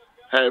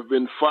have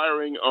been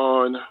firing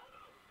on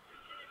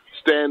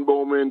Stan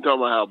Bowman,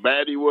 talking about how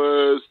bad he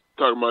was,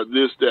 talking about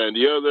this, that, and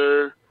the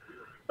other.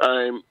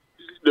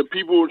 The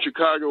people in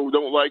Chicago who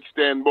don't like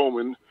Stan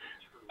Bowman,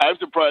 I'm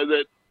surprised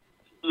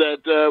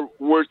that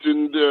Wirtz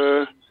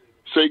didn't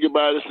say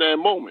goodbye to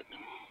Stan Bowman.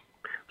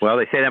 Well,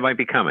 they say that might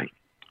be coming.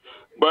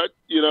 But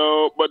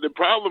the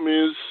problem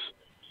is,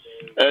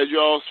 as you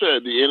all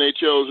said, the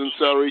NHL is in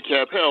salary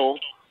cap hell,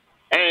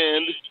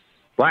 and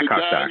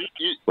Blackhawks are.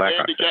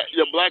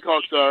 The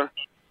Blackhawks are.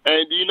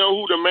 And do you know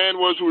who the man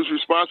was who was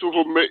responsible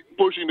for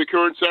pushing the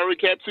current salary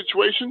cap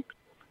situation?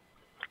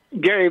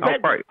 Gary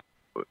Bettman.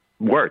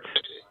 Wirtz.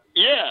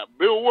 Yeah,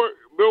 Bill Wirtz.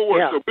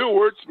 Yeah. So Bill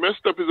Wirtz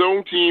messed up his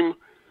own team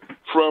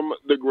from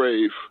the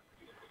grave.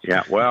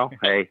 Yeah, well,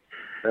 hey,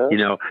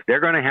 they're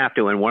going to have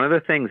to. And one of the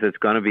things that's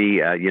going to be,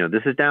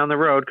 this is down the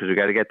road because we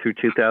got to get through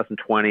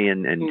 2020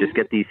 and just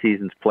get these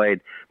seasons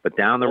played. But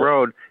down the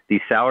road,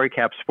 these salary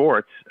cap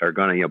sports are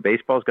going to,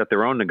 baseball's got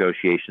their own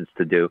negotiations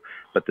to do,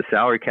 but the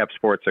salary cap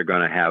sports are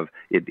going to have,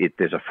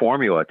 there's a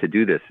formula to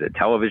do this,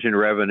 television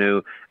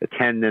revenue,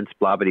 attendance,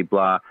 blah, blah,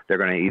 blah. They're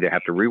going to either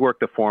have to rework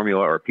the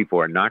formula or people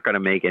are not going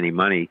to make any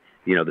money.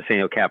 The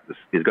salary cap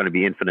is going to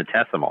be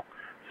infinitesimal.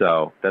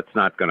 So that's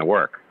not going to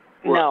work.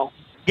 No.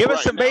 Give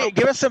us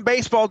some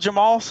baseball,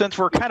 Jamal, since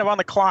we're kind of on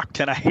the clock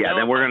tonight. Yeah,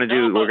 then we're going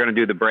to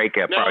do the break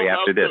probably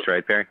after this,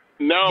 right, Perry?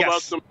 Now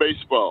about some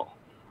baseball.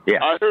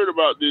 Yeah. I heard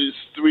about this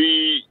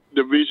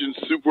 3-division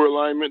super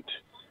alignment.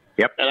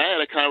 Yep. And I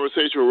had a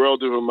conversation with a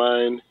relative of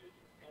mine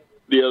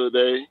the other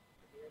day,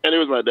 and it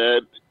was my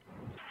dad.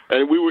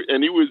 And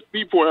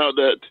he pointed out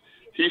that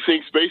he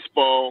thinks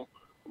baseball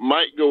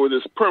might go with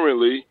this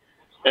permanently.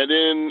 And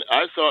then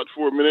I thought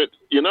for a minute,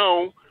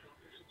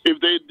 if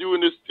they're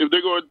going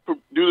to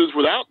do this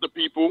without the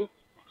people,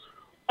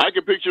 I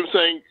could picture them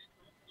saying,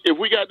 if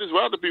we got this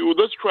without the people,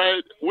 let's try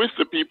it with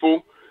the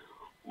people.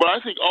 But I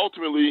think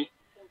ultimately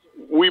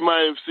we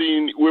might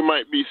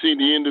be seeing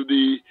the end of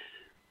the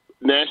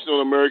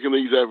National American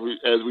Leagues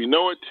as we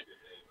know it.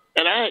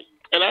 And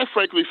I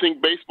frankly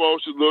think baseball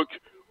should look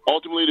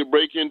ultimately to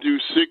break into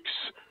 6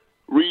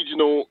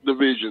 regional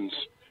divisions.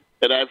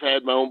 And I've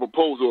had my own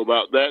proposal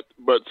about that,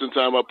 but since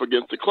I'm up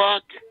against the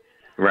clock,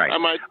 right? I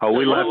might.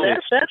 We left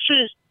it. That's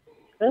actually.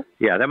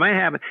 Yeah, that might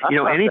happen.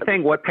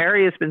 Anything, what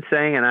Perry has been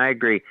saying, and I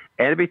agree,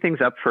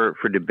 everything's up for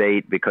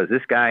debate because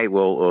this guy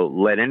will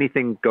let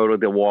anything go to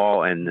the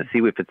wall and see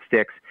if it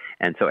sticks.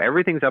 And so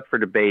everything's up for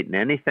debate, and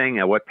anything,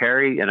 what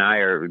Perry and I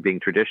are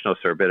being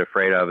traditionalists are a bit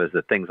afraid of is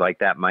that things like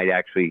that might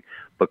actually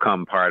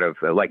become part of,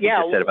 like you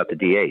just said about the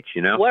DH,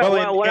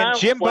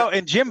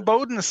 Jim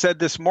Bowden said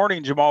this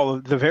morning, Jamal,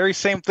 the very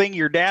same thing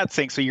your dad's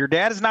saying. So your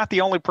dad is not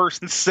the only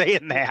person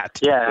saying that.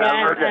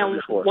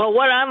 Well,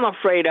 what I'm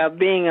afraid of,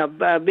 being a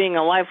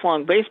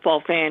lifelong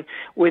baseball fan,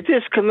 with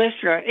this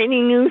commissioner,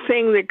 any new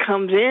thing that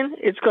comes in,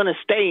 it's going to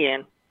stay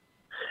in.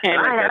 And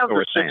I have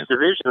the 6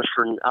 divisions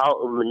for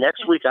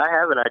next week. I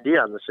have an idea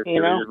on the 6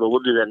 divisions, but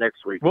we'll do that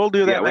next week. We'll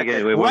do that we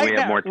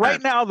have more time.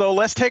 Right now, though,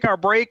 let's take our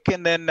break,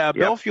 and then,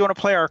 Bill, if you want to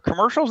play our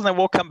commercials, and then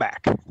we'll come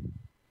back.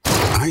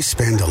 I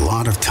spend a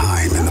lot of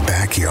time in the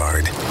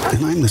backyard,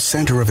 and I'm the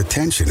center of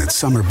attention at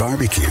summer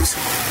barbecues.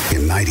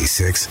 In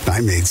 '96,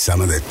 I made some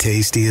of the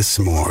tastiest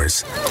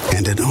s'mores.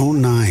 And in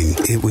 '09,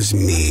 it was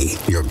me,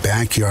 your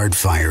backyard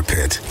fire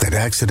pit, that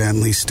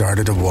accidentally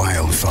started a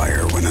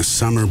wildfire when a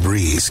summer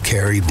breeze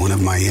carried one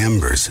of my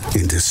embers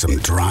into some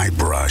dry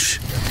brush.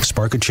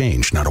 Spark a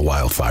change, not a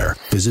wildfire.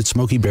 Visit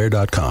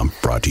SmokeyBear.com.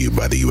 Brought to you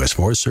by the U.S.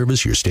 Forest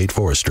Service, your state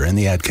forester, and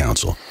the Ad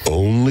Council.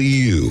 Only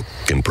you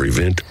can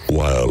prevent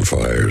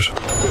wildfires.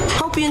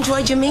 Hope you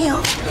enjoyed your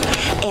meal.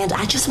 And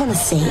I just want to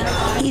say,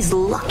 he's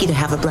lucky to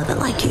have a brother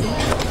like you.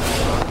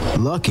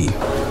 Lucky?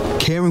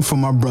 Caring for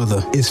my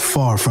brother is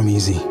far from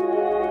easy.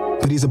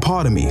 But he's a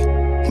part of me,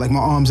 like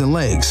my arms and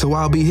legs, so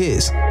I'll be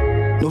his.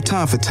 No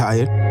time for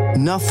tired.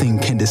 Nothing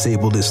can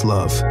disable this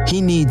love. He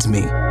needs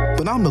me,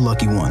 but I'm the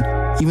lucky one,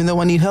 even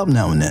though I need help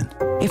now and then.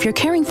 If you're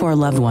caring for a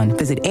loved one,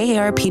 visit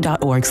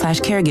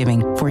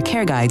aarp.org/caregiving for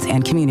care guides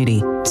and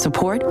community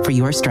support for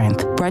your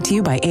strength. Brought to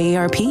you by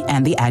AARP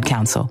and the Ad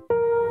Council.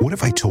 What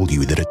if I told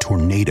you that a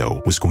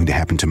tornado was going to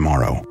happen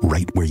tomorrow,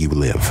 right where you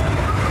live?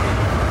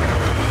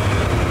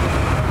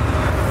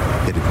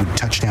 That it would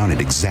touch down at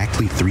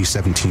exactly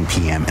 3:17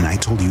 p.m., and I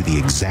told you the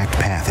exact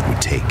path it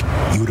would take.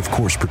 You would, of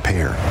course,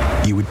 prepare.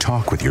 You would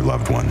talk with your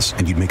loved ones,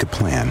 and you'd make a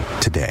plan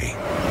today.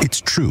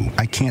 It's true,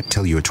 I can't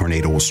tell you a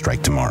tornado will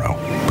strike tomorrow,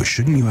 but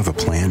shouldn't you have a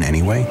plan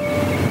anyway?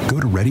 Go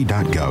to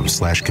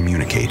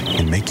ready.gov/communicate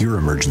and make your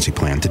emergency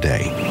plan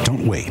today.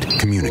 Don't wait.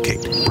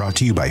 Communicate. Brought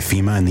to you by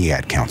FEMA and the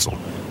Ad Council.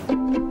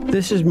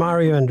 This is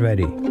Mario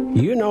Andretti.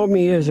 You know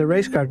me as a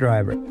race car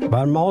driver, but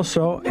I'm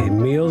also a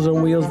Meals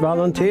on Wheels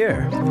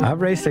volunteer.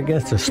 I've raced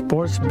against the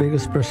sport's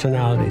biggest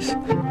personalities,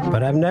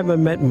 but I've never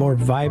met more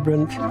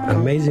vibrant,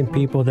 amazing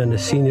people than the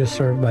seniors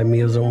served by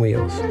Meals on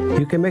Wheels.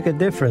 You can make a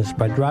difference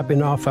by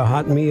dropping off a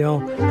hot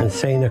meal and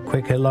saying a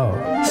quick hello.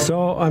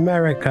 So,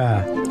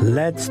 America,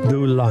 let's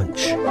do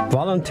lunch.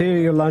 Volunteer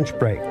your lunch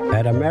break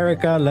at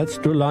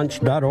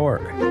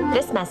americaletsdolunch.org.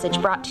 This message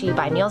brought to you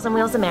by Meals on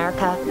Wheels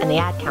America and the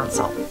Ad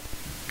Council.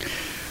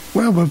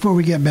 Well, before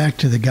we get back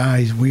to the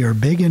guys, we are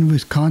big in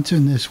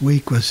Wisconsin this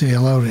week. We'll say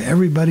hello to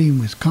everybody in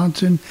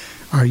Wisconsin,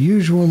 our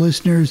usual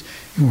listeners,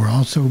 and we're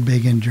also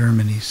big in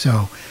Germany.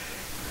 So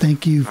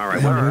thank you. All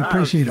right. We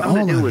appreciate all of you.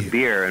 Something to do with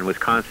beer in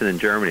Wisconsin and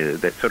Germany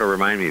that sort of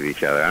remind me of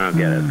each other. I don't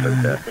get it,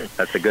 but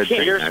that's a good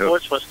thing. Here's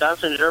sports,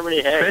 Wisconsin,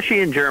 Germany. Hey.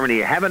 Especially in Germany,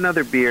 have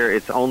another beer.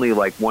 It's only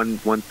like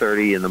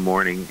 1:30 in the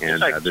morning,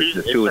 and there's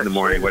 2 in the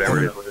morning,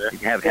 whatever it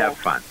is. Have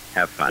fun.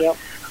 Have fun. Yep.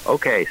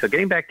 Okay, so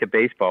getting back to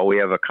baseball, we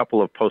have a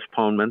couple of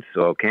postponements.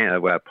 So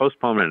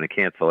postponement and a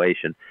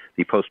cancellation.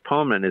 The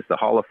postponement is the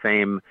Hall of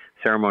Fame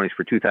ceremonies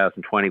for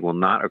 2020 will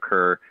not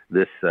occur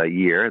this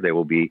year. They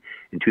will be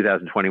in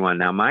 2021.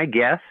 Now, my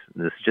guess,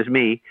 and this is just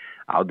me,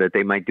 that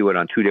they might do it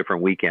on 2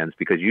 different weekends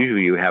because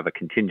usually you have a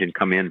contingent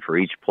come in for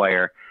each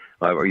player.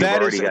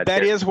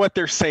 That is what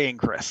they're saying,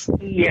 Chris.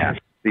 Yeah. So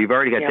you've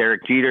already got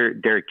Derek Jeter.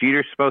 Derek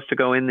Jeter's supposed to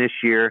go in this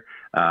year.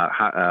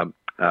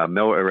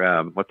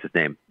 Miller, what's his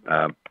name?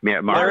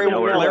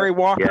 Larry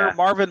Walker,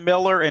 Marvin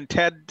Miller, and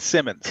Ted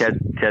Simmons. Ted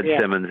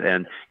Simmons,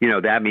 and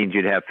that means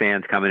you'd have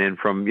fans coming in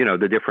from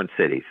the different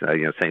cities,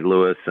 St.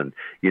 Louis, and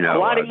a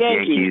lot of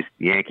Yankee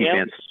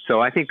fans. So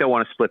I think they'll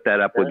want to split that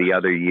up with the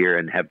other year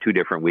and have 2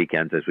 different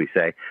weekends, as we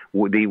say.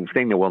 The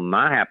thing that will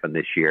not happen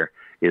this year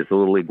is the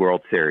Little League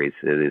World Series.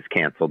 It is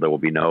canceled. There will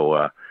be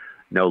no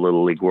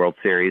Little League World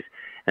Series.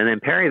 And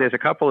then, Perry, there's a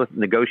couple of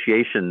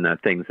negotiation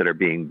things that are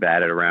being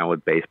batted around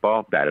with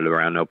baseball,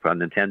 no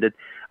pun intended,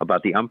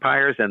 about the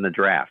umpires and the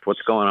draft.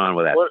 What's going on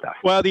with that stuff?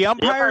 Well, the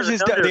umpires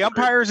is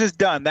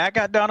done. That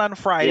got done on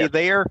Friday.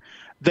 Yeah.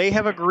 They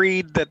have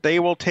agreed that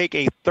they will take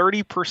a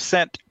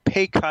 30%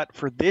 pay cut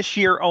for this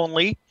year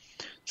only.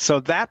 So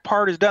that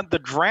part is done. The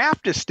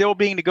draft is still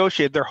being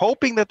negotiated. They're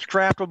hoping that the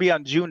draft will be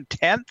on June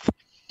 10th,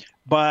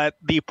 but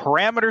the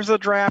parameters of the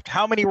draft,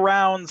 how many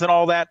rounds and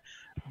all that,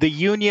 the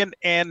union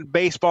and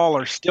baseball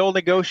are still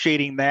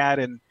negotiating that.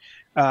 And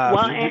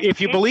if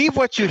you believe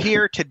what you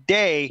hear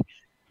today,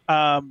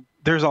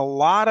 there's a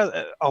lot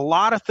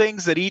of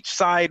things that each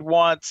side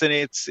wants, and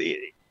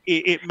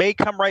it may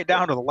come right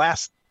down to the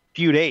last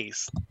few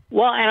days.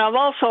 Well, and I've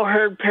also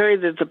heard, Perry,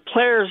 that the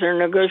players are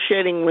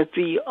negotiating with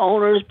the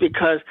owners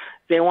because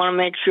they want to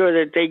make sure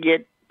that they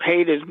get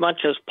paid as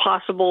much as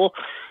possible,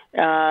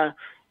 and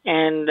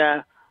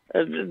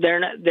they're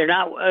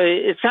not.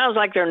 It sounds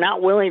like they're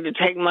not willing to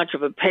take much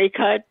of a pay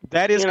cut.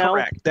 That is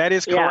correct. That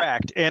is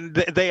correct, and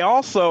they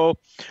also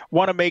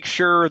want to make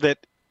sure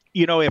that,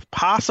 if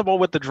possible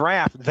with the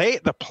draft,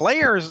 the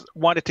players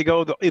want it to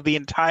go the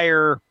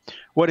entire,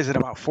 what is it,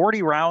 about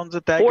 40 rounds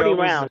that 40 goes?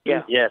 rounds,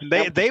 yeah. Yes.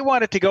 They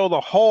want it to go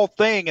the whole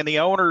thing, and the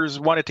owners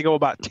want it to go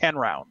about 10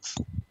 rounds.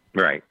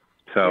 Right.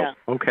 So,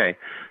 okay.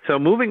 So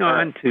moving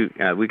on to,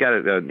 we got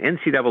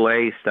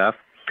NCAA stuff,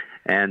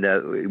 and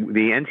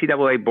the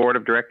NCAA Board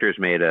of Directors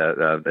made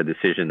a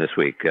decision this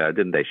week,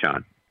 didn't they,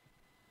 Sean?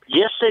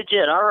 Yes, they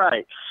did. All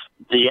right.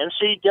 The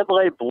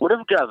NCAA Board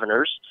of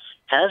Governors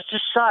has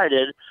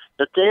decided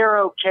that they are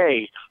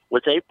okay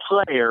with a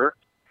player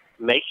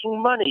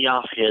making money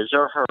off his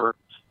or her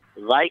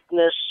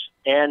likeness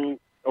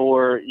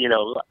or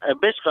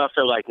basically off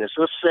their likeness.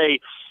 Let's say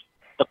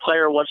the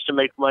player wants to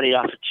make money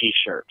off a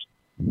T-shirt,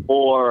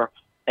 or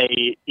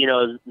they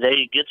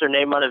get their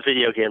name on a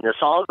video game. This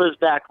all goes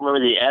back. Remember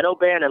the Ed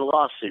O'Bannon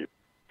lawsuit,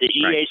 the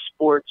EA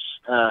Sports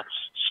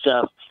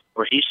stuff,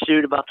 where he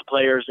sued about the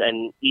players,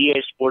 and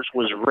EA Sports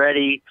was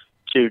ready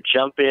to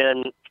jump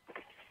in.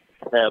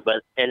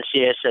 But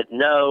NCAA said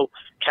no.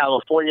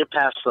 California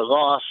passed the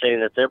law saying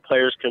that their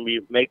players can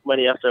make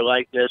money off their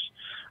likeness.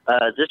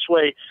 This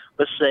way,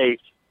 let's say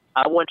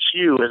I want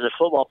you as a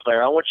football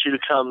player, I want you to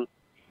come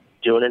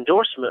do an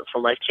endorsement for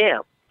my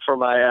camp, for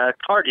my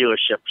car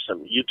dealership or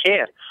something. You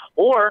can.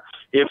 Or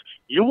if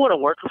you want to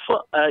work a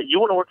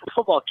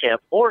football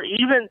camp, or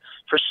even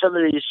for some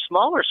of these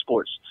smaller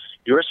sports,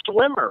 you're a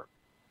swimmer.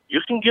 You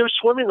can give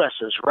swimming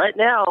lessons. Right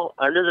now,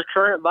 under the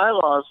current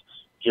bylaws,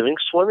 giving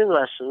swimming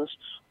lessons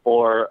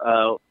or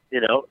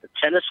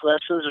tennis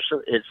lessons or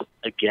something, it's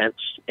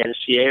against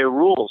NCAA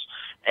rules.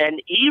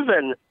 And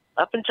even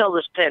up until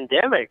this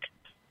pandemic,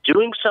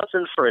 doing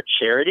something for a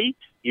charity,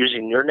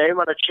 using your name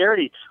on a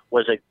charity,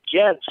 was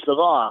against the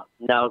law.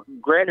 Now,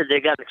 granted,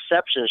 they got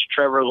exceptions.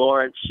 Trevor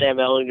Lawrence, Sam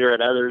Ehlinger,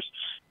 and others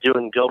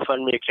doing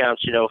GoFundMe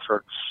accounts,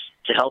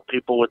 to help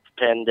people with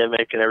the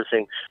pandemic and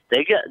everything.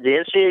 The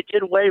NCAA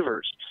did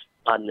waivers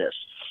on this.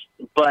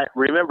 But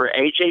remember,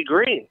 A.J.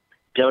 Green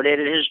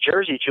donated his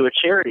jersey to a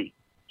charity.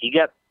 He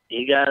got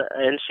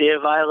an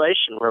NCAA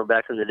violation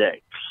back in the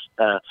day.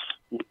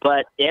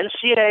 But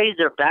NCAA,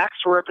 their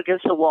backs were up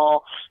against the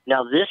wall.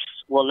 Now, this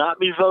will not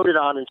be voted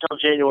on until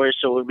January,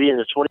 so it will be in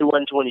the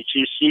 21-22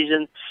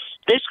 season.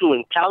 Basically,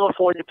 when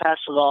California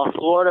passed the law,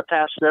 Florida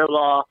passed their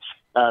law,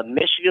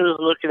 Michigan was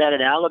looking at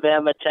it,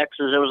 Alabama,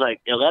 Texas, there was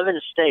like 11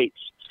 states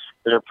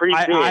that are pretty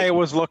big. I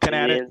was looking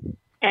at it.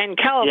 And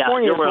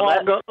California's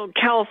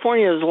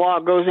law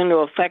goes into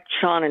effect,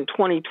 Sean, in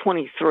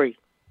 2023.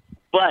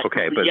 But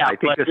I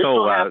think this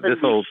will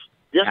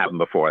happen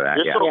before that.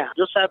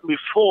 This happened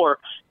before,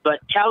 but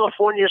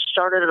California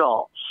started it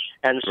all,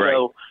 and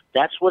so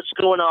that's what's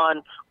going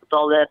on with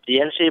all that. The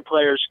NCAA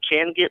players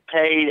can get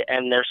paid,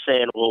 and they're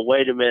saying, "Well,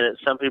 wait a minute."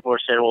 Some people are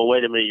saying, "Well,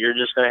 wait a minute. You're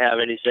just going to have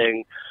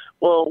anything."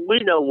 Well, we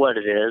know what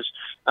it is.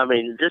 I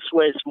mean, this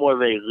way it's more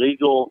of a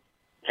legal.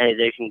 Hey,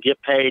 they can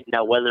get paid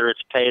now, whether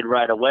it's paid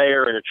right away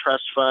or in a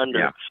trust fund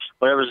or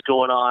whatever's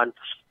going on.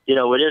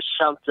 It is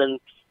something.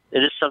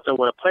 It is something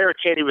when a player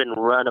can't even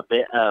run a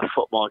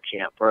football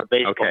camp or a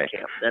baseball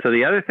camp. So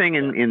the other thing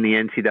in the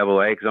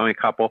NCAA, because only a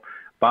couple,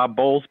 Bob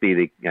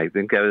Bowlesby, I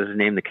think that was his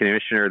name, the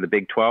commissioner of the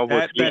Big 12,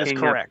 was speaking. That is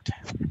correct.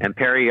 And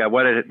Perry,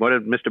 what did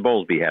Mr.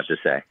 Bowlesby have to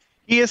say?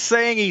 He is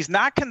saying he's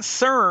not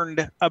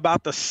concerned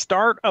about the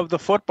start of the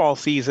football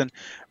season,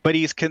 but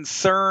he's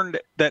concerned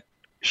that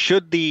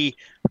should the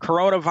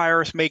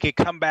coronavirus make a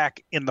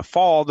comeback in the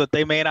fall, that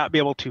they may not be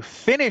able to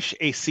finish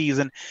a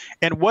season.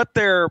 And what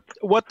the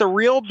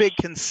real big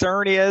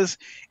concern is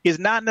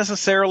not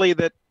necessarily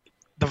that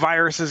the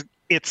virus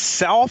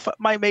itself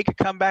might make a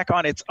comeback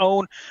on its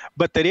own,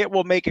 but that it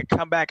will make a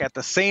comeback at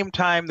the same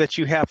time that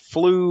you have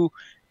flu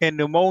and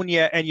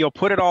pneumonia, and you'll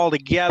put it all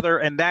together,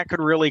 and that could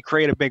really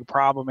create a big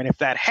problem. And if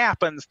that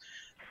happens,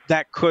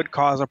 that could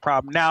cause a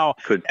problem. Now,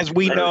 as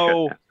we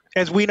know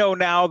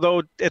now,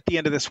 though, at the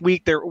end of this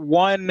week, the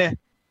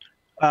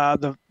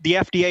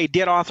FDA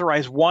did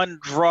authorize one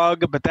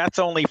drug, but that's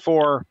only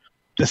for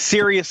the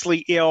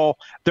seriously ill.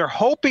 They're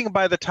hoping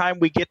by the time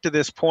we get to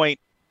this point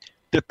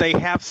that they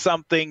have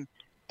something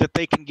that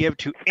they can give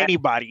to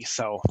anybody.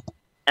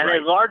 And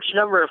a large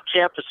number of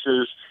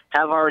campuses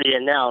have already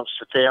announced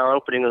that they are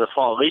opening in the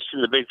fall, at least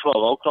in the Big 12.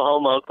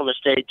 Oklahoma, Oklahoma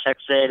State,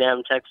 Texas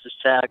A&M, Texas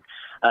Tech,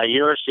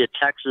 University of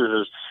Texas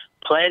is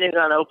planning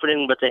on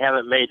opening, but they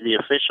haven't made the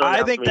official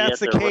announcement. I think that's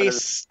the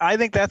case. I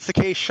think that's the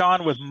case,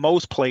 Sean, with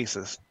most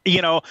places.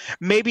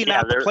 Maybe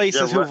not the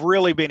places who've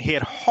really been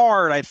hit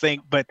hard, I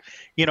think, but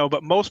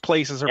most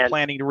places are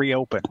planning to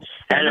reopen.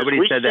 And nobody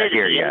said that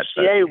here yet.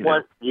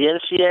 The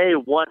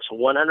NCAA wants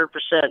 100%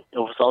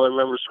 with all their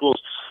member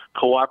schools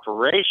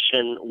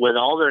cooperation when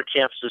all their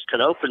campuses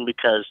can open,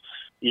 because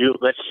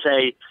let's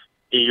say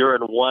you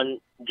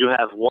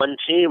have one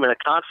team in a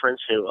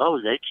conference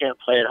who, they can't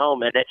play at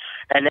home.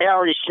 And they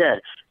already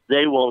said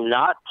they will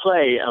not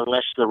play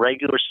unless the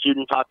regular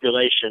student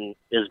population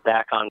is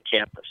back on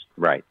campus.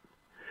 Right.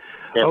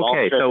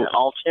 Okay, so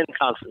all 10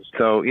 conferences.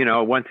 So,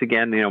 once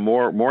again,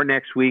 more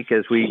next week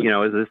as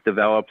as this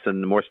develops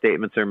and more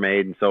statements are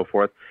made and so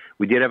forth.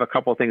 We did have a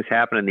couple of things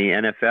happen in the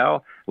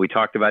NFL. We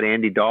talked about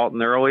Andy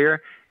Dalton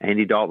earlier.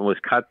 Andy Dalton was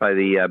cut by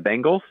the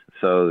Bengals,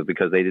 so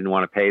because they didn't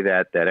want to pay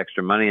that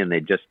extra money, and they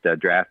just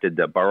drafted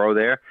Burrow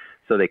there.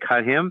 So they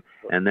cut him,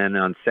 and then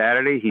on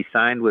Saturday he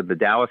signed with the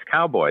Dallas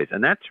Cowboys,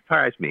 and that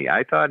surprised me.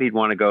 I thought he'd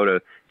want to go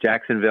to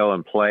Jacksonville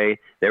and play.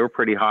 They were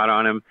pretty hot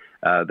on him.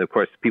 Of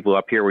course, people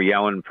up here were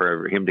yelling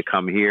for him to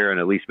come here and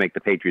at least make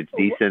the Patriots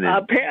decent.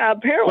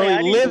 Apparently,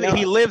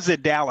 he lives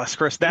in Dallas,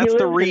 Chris. That's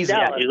the reason.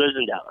 Yeah, he lives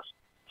in Dallas.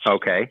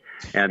 Okay,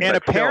 and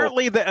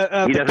apparently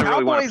still, he doesn't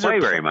really want to play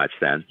very much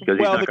then.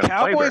 Well, the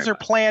Cowboys are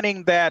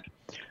planning that.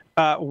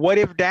 What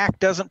if Dak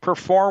doesn't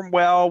perform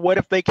well? What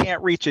if they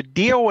can't reach a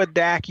deal with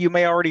Dak? You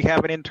may already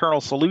have an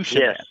internal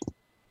solution. Yes.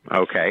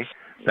 Okay,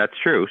 that's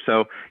true.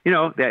 So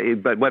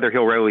but whether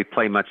he'll really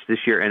play much this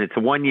year, and it's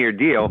a 1-year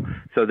deal,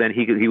 so then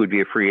he would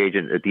be a free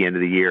agent at the end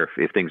of the year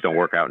if things don't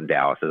work out in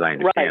Dallas, as I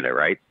understand it,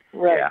 right?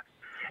 Right. Yeah.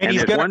 And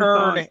he's going to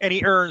earn, and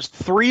he earns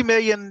 $3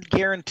 million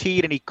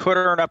guaranteed, and he could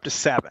earn up to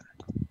 $7 million.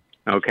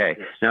 Okay.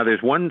 Now,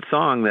 there's one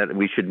song that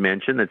we should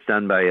mention that's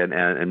done by an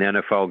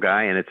NFL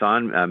guy, and it's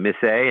on Miss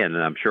A and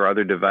I'm sure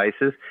other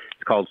devices.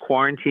 It's called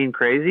Quarantine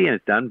Crazy, and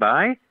it's done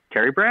by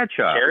Terry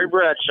Bradshaw. Terry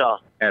Bradshaw.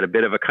 Had a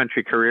bit of a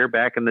country career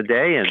back in the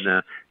day,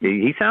 and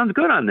he sounds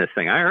good on this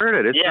thing. I heard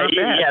it. It's not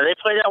bad. Yeah, they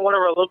played it on one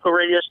of our local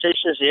radio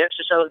stations. The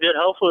extra sounds good.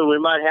 Hopefully, we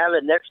might have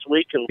it next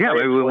week. And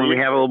when we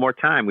have a little more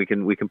time, we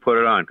can put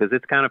it on because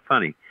it's kind of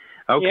funny.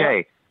 Okay.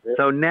 Yeah.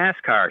 So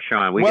NASCAR,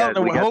 Sean.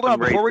 Hold on.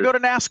 Before we go to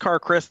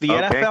NASCAR, Chris, the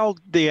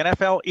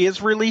NFL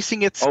is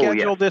releasing its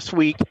schedule this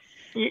week,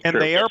 and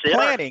they are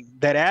planning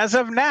that as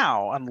of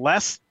now,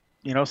 unless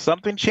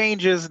something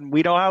changes and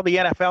we know how the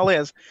NFL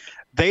is,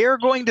 they are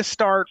going to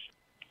start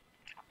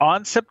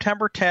on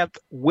September 10th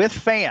with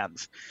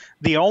fans.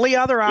 The only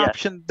other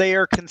option they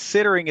are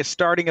considering is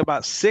starting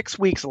about 6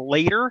 weeks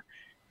later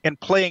and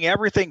playing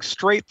everything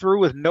straight through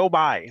with no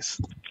buys.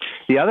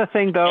 The other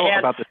thing, though,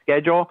 about the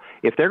schedule,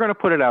 if they're going to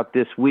put it out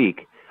this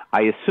week,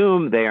 I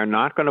assume they are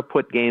not going to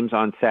put games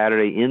on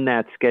Saturday in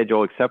that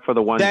schedule except for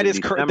the ones in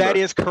December. That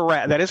is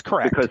correct.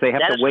 Because they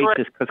have to wait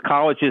because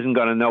college isn't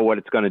going to know what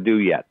it's going to do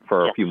yet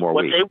for a few more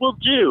weeks. What they will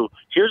do,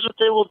 here's what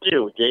they will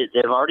do.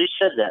 They've already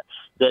said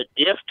that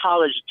if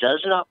college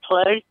does not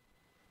play,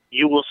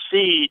 you will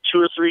see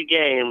 2 or 3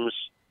 games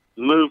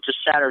move to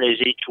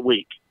Saturdays each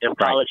week if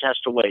college has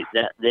to wait.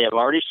 They have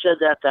already said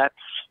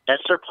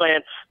that's their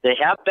plan. They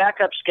have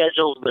backup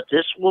schedules, but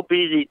this will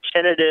be the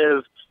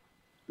tentative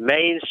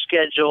main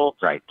schedule.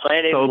 Right.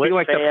 Planning so it'll be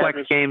like fans. The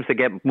flex games that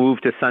get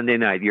moved to Sunday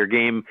night. Your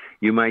game,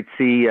 you might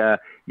see,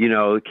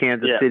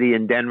 Kansas City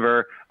and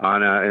Denver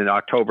on in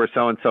October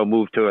so-and-so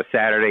move to a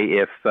Saturday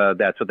if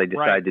that's what they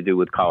decide to do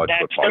with college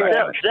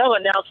football. They'll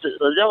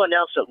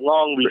announce it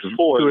long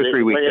before. 2 or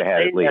 3 weeks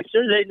ahead at least. As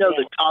soon as they know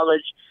that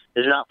college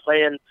is not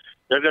playing,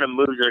 they're going to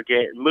move their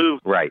game,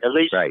 at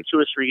least 2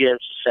 or 3 games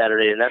to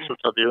Saturday, and that's what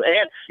they'll do.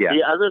 And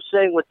the other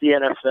thing with the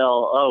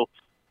NFL,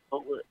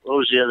 what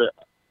was the other?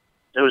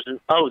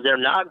 They're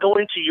not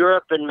going to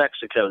Europe and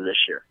Mexico this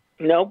year.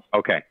 Nope.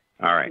 Okay.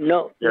 All right.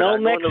 No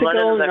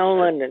Mexico, no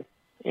London.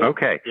 Yeah.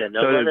 Okay. Yeah,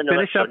 no so London, to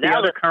finish up the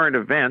other current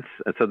events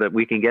so that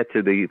we can get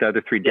to the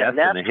other 3 deaths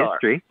in the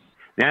history.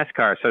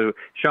 NASCAR. So,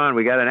 Sean,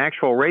 we got an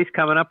actual race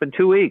coming up in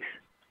 2 weeks.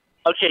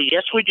 Okay,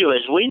 yes, we do.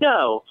 As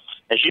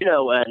you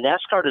know,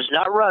 NASCAR does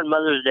not run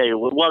Mother's Day.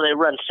 Well, they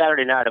run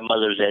Saturday night on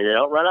Mother's Day. They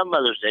don't run on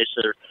Mother's Day,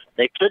 so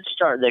they could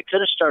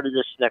have started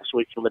this next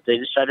weekend, but they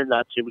decided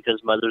not to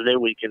because Mother's Day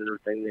weekend and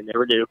everything. They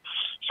never do.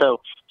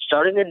 So,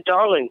 starting in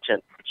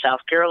Darlington,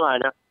 South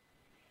Carolina,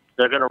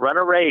 they're going to run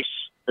a race,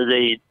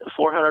 the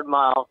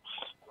 400-mile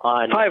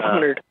on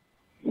 500.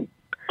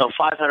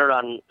 500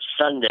 on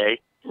Sunday,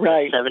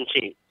 right?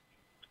 17th.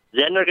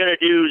 Then they're going to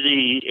do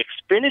the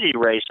Xfinity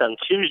race on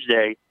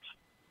Tuesday,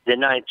 the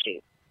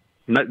 19th.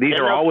 These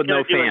are all with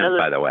no fans,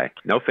 by the way.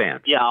 No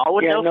fans. Yeah, all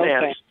with no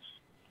fans.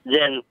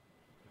 Then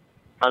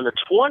on the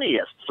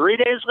 20th, 3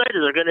 days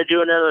later, they're going to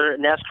do another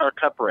NASCAR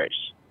Cup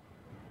race.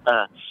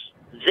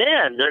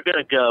 Then they're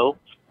going to go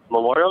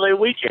Memorial Day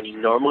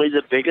weekend, normally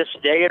the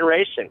biggest day in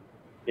racing.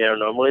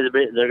 Normally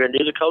they're going to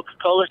do the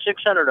Coca-Cola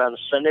 600 on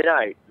Sunday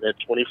night, the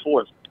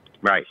 24th.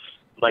 Right.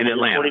 Like in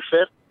Atlanta. The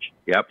 25th?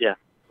 Yep. Yeah.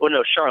 Oh,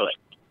 no, Charlotte.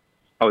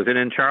 Oh, is it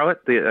in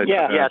Charlotte? Yeah,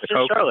 it's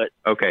in Charlotte.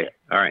 Okay.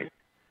 All right.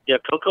 Yeah,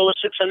 Coca-Cola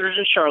 600 is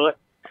in Charlotte.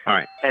 All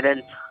right. And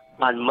then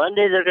On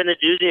Monday, they're going to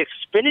do the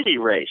Xfinity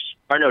race,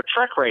 or no,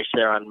 truck race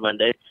there on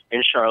Monday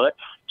in Charlotte.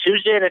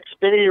 Tuesday, an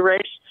Xfinity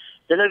race.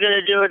 Then they're going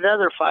to do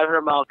another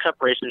 500-mile Cup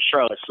race in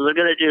Charlotte. So they're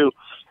going to do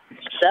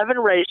 7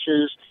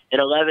 races in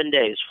 11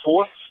 days,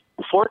 4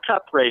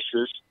 Cup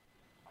races,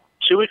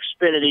 2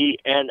 Xfinity,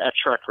 and a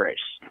truck race.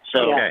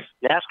 So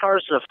NASCAR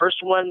is the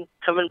first one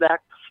coming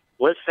back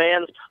with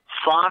fans.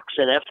 Fox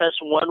and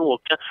FS1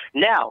 will come.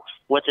 Now,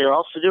 what they're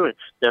also doing,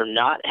 they're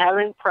not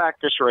having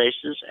practice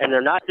races, and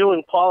they're not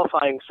doing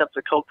qualifying except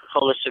the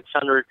Coca-Cola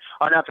 600,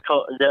 or not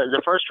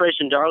the first race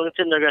in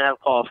Darlington, they're going to have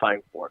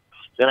qualifying for.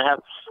 They're going to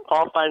have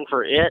qualifying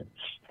for it,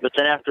 but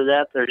then after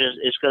that,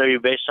 it's going to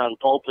be based on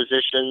pole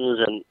positions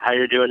and how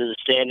you're doing in the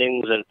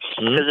standings, and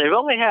because they've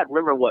only had,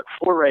 remember,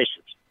 4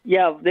 races.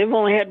 Yeah, they've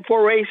only had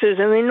 4 races,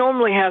 and they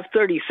normally have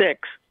 36.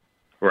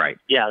 Right.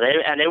 Yeah,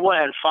 and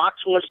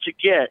Fox wants to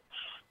get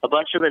a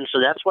bunch of them,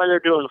 so that's why they're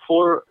doing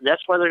 4.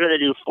 That's why they're going to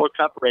do 4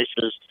 Cup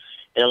races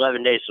in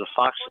 11 days, so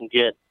Fox can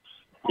get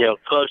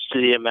close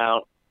to the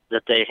amount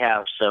that they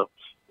have. So,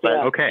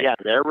 but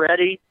they're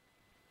ready,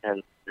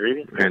 and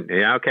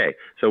okay.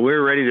 So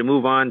we're ready to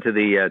move on to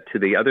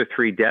the other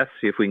 3 deaths.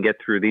 See if we can get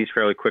through these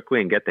fairly quickly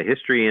and get the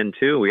history in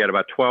too. We got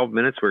about 12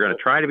 minutes. We're going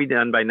to try to be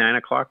done by 9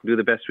 o'clock. Do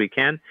the best we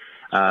can.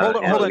 Hold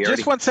on.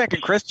 Just 1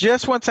 second, Chris.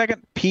 Just 1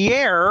 second.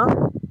 Pierre.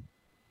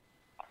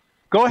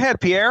 Go ahead,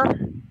 Pierre.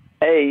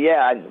 Hey,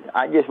 yeah,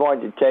 I just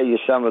wanted to tell you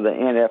some of the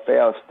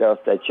NFL stuff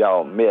that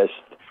y'all missed.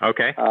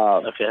 Okay.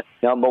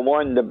 Number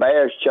 1, the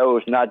Bears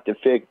chose not to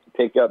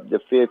pick up the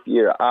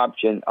 5th-year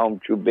option on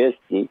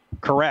Trubisky.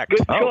 Correct.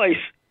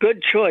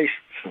 Good choice.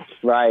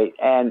 Right,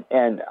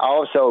 and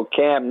also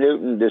Cam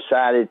Newton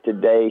decided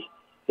today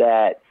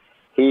that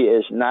he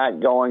is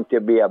not going to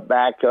be a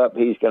backup.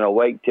 He's going to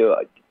wait till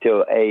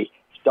a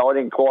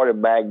starting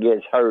quarterback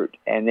gets hurt,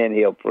 and then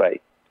he'll play.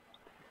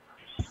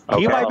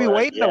 He might be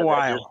waiting a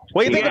while.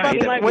 What do you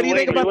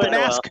think about the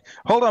NASCAR?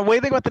 Hold on. What do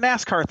you think about the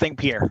NASCAR thing,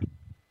 Pierre?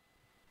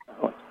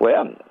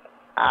 Well,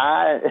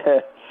 I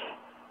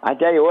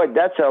tell you what,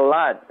 that's a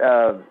lot.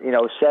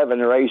 7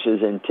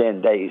 races in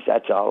 10 days.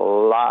 That's a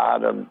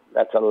lot of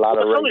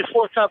races. Only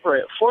 4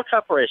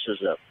 Cup races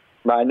though.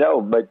 I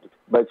know,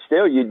 but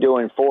still, you're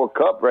doing 4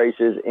 Cup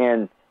races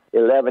in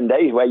 11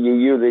 days, where you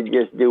usually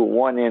just do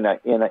one in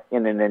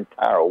an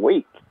entire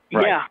week.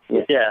 Right.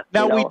 Yeah.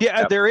 Now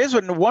there is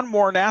one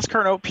more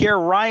NASCAR note. Pierre,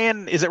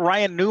 is it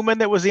Ryan Newman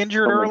that was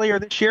injured earlier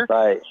this year?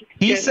 Right.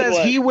 He says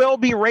he will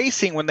be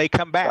racing when they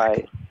come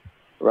back.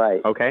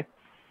 Right. Okay.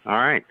 All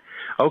right.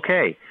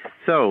 Okay.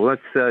 So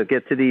let's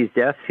get to these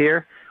deaths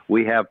here.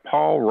 We have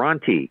Paul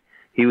Ronti.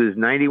 He was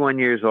 91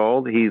 years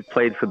old. He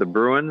played for the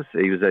Bruins.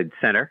 He was a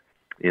center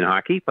in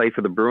hockey. Played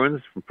for the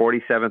Bruins from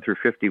 47 through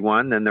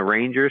 51. Then the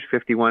Rangers,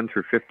 51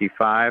 through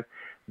 55.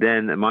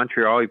 Then in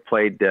Montreal, he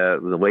played the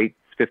late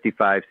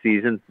 55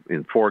 season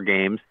in 4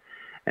 games,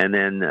 and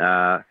then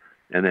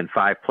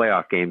 5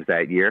 playoff games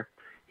that year.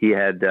 He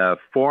had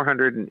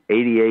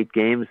 488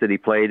 games that he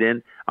played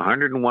in,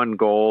 101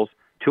 goals,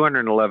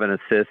 211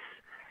 assists,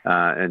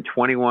 and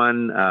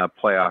 21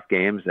 playoff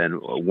games, and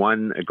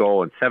 1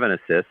 goal and 7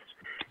 assists.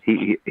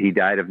 He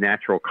died of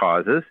natural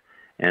causes.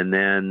 And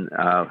then,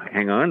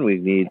 hang on, we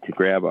need to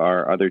grab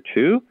our other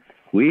 2.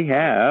 We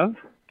have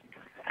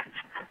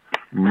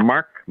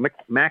Mark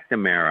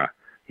McNamara.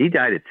 He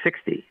died at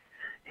 60.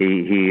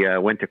 He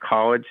went to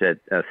college at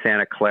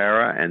Santa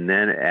Clara, and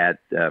then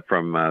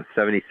from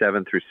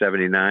 77 through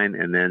 79,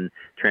 and then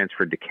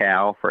transferred to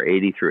Cal for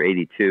 80 through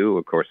 82.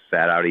 Of course,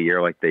 sat out a year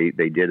like they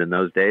did in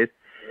those days.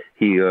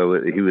 He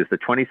was the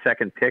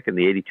 22nd pick in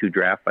the 82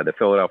 draft by the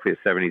Philadelphia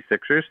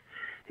 76ers.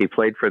 He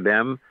played for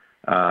them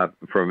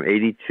from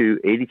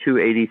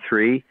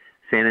 82-83,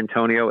 San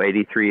Antonio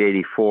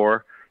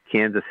 83-84,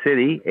 Kansas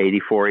City,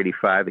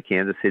 84-85, the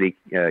Kansas City,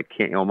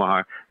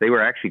 Omaha. They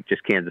were actually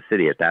just Kansas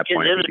City at that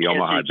point. The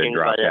Omaha had been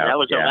dropped out. That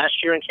was the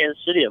last year in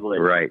Kansas City, I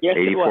believe. Right, yes,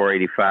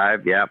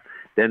 84-85, yeah.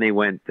 Then they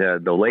went the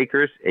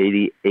Lakers,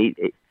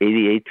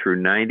 88 through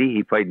 90.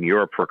 He played in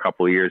Europe for a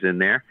couple of years in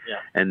there.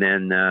 Yeah. And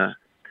then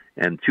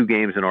and 2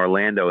 games in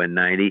Orlando in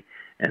 90.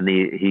 And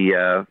he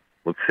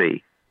let's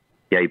see.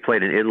 Yeah, he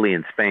played in Italy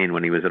and Spain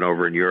when he was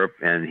over in Europe,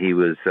 and he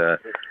was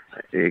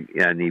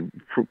and he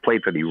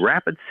played for the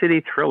Rapid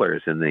City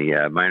Thrillers in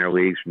the minor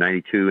leagues,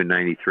 92 and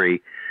 93.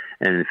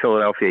 And in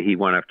Philadelphia, he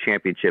won a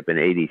championship in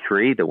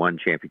 83, the one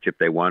championship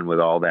they won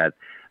with all that.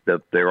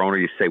 Their owner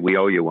used to say, "We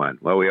owe you one."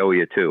 Well, we owe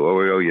you 2. Well,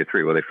 we owe you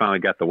 3. Well, they finally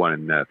got the one,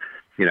 and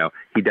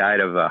he died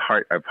of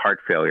heart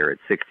failure at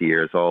 60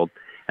 years old.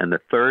 And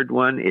the third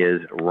one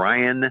is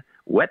Ryan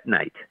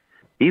Wetnight.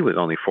 He was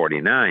only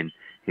 49.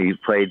 He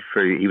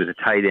was a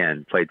tight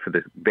end, played for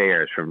the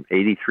Bears from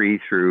 83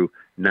 through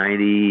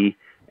 90,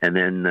 and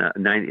then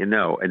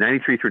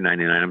 93 through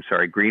 99, I'm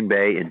sorry, Green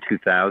Bay in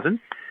 2000.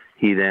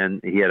 He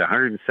had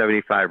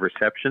 175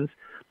 receptions,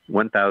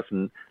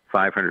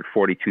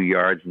 1,542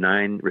 yards,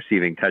 9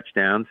 receiving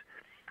touchdowns,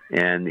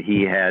 and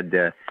he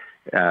had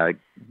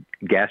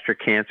gastric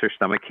cancer,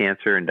 stomach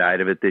cancer, and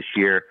died of it this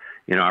year,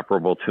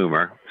 inoperable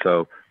tumor.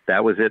 So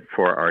that was it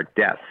for our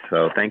deaths.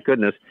 So thank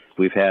goodness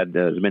we've had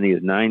as many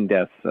as 9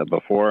 deaths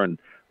before, and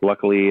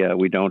luckily,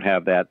 we don't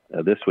have that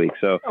this week.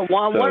 So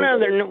one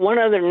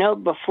other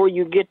note before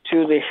you get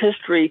to the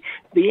history: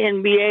 the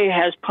NBA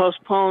has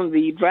postponed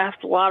the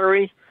draft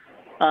lottery.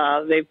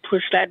 They've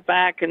pushed that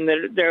back, and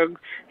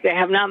they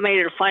have not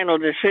made a final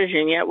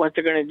decision yet what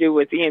they're going to do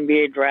with the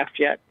NBA draft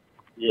yet.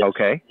 Yes.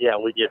 Okay. Yeah,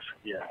 we did.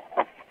 Yeah.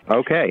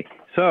 Okay,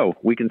 so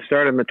we can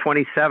start on the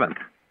 27th.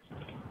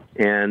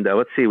 And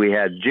let's see, we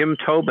had Jim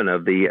Tobin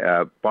of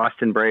the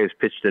Boston Braves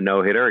pitched a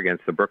no-hitter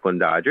against the Brooklyn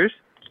Dodgers.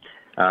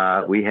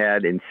 We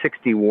had in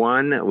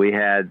 61, we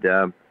had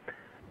the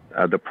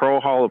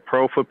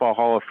Pro Football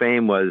Hall of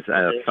Fame was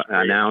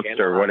announced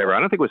or whatever. I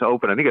don't think it was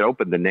open. I think it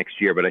opened the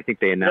next year, but I think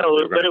they announced.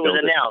 No, but it was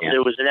announced.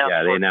 It was announced.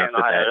 Yeah, they announced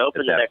it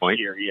opened at the that next point.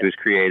 year. Yeah. It was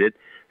created.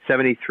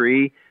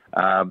 73.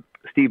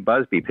 Steve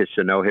Busby pitched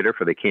a no-hitter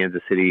for the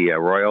Kansas City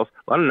Royals.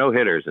 A lot of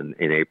no-hitters in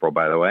April,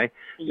 by the way.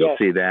 You'll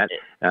see that.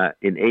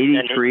 In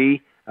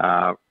 83,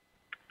 what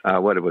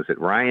was it?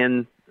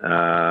 Ryan,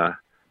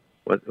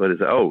 what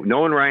is it? Oh,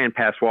 Nolan Ryan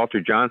passed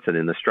Walter Johnson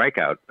in the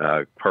strikeout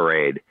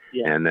parade.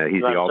 Yeah. And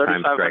he's the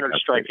all-time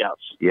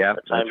strikeouts. Yeah,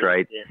 that's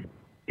right. Yeah.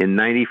 In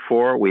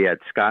 94, we had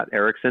Scott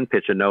Erickson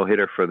pitch a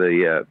no-hitter for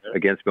the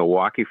against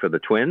Milwaukee for the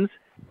Twins.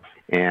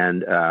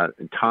 And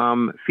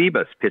Tom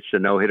Phoebus pitched a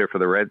no-hitter for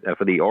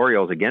the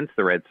Orioles against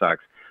the Red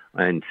Sox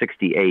in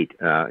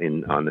 68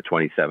 on the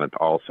 27th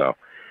also.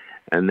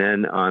 And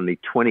then on the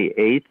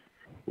 28th,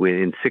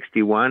 in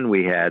 61,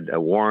 we had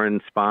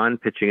Warren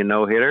Spahn pitching a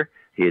no-hitter.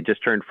 He had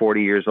just turned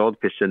 40 years old,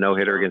 pitched a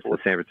no-hitter against the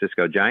San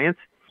Francisco Giants.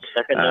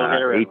 Second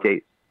no-hitter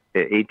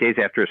 8 days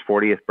after his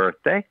 40th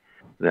birthday.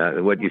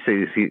 What do you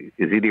say?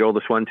 Is he the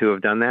oldest one to have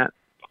done that?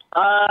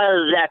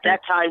 At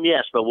that time,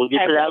 yes, but we'll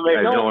get to that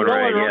later.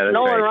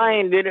 Nolan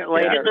Ryan did it later.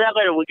 We'll get to that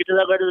later. We'll get to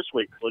that later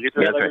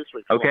this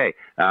week. Okay.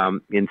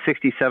 In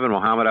 67,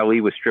 Muhammad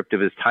Ali was stripped of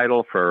his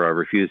title for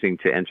refusing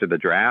to enter the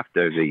draft.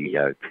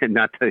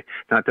 Not the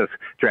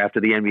draft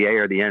of the NBA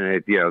or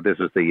the this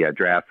was the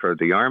draft for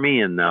the Army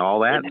and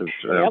all that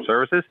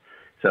services.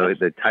 So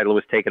the title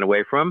was taken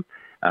away from him.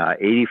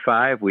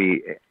 85,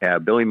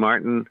 Billy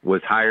Martin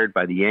was hired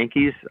by the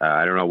Yankees.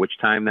 I don't know which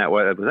time that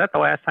was. Was that the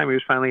last time he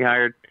was finally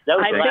hired?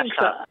 I think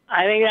so.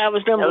 I think that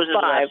was number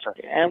 5.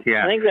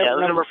 Yeah. I think that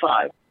was number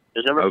 5. It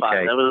was number 5.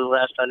 That was the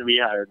last time to be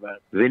hired.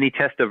 Vinny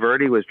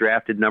Testaverde was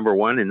drafted number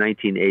 1 in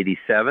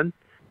 1987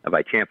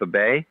 by Tampa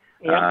Bay.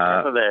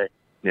 Tampa Bay.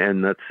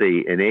 And let's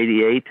see, in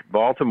 88,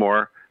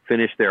 Baltimore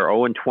finished their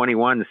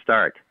 0-21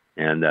 start.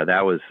 And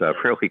that was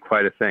really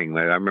quite a thing.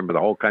 I remember the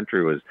whole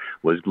country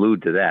was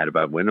glued to that,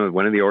 about when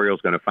are the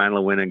Orioles going to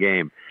finally win a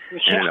game.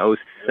 And in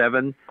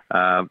 07,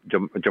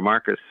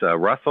 Jamarcus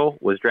Russell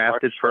was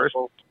drafted first.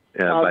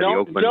 By the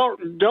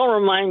Oakland. Don't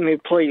remind me,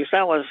 please.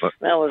 That was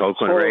Oakland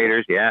horrible.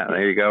 Raiders. Yeah,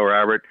 there you go,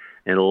 Robert.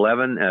 And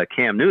 11,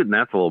 Cam Newton.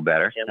 That's a little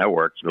better. That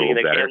worked a little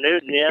better.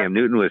 Cam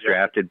Newton was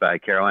drafted by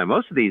Carolina.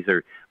 Most of these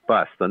are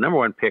busts. The number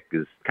 1 pick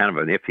is kind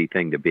of an iffy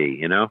thing to be,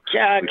 you know.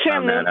 Cam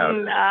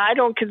Newton. I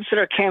don't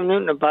consider Cam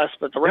Newton a bust,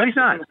 but the rest. No, he's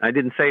not. I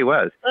didn't say he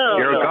was.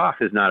 Jared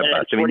Goff is not a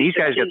bust. I mean, these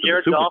guys got to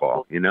the Super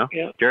Bowl. You know,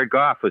 Jared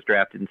Goff was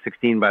drafted in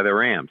 16 by the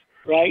Rams.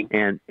 Right.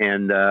 And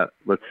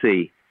let's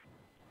see.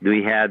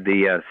 We had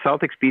the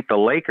Celtics beat the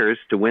Lakers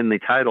to win the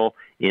title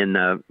in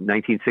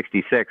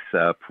 1966,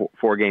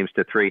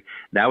 4-3.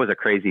 That was a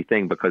crazy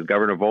thing because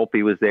Governor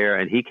Volpe was there,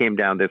 and he came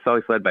down. The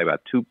Celtics led by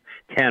about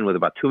 2-10 with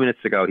about 2 minutes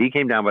to go. He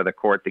came down by the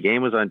court. The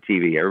game was on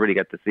TV. Everybody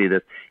got to see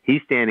this.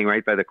 He's standing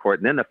right by the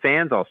court, and then the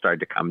fans all started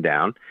to come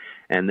down,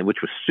 and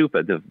which was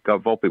stupid.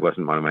 Volpe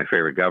wasn't one of my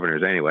favorite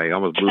governors anyway. He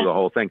almost blew the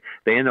whole thing.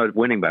 They ended up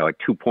winning by like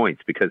 2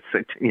 points because,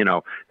 you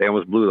know, they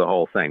almost blew the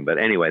whole thing. But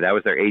anyway, that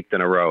was their 8th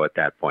in a row at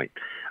that point.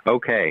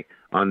 Okay,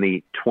 on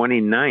the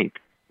 29th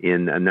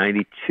in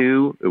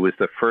 92, it was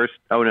the first,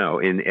 in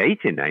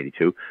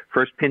 1892,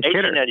 first pinch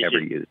hitter ever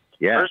used.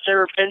 Yeah. First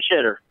ever pinch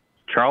hitter.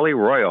 Charlie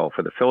Royal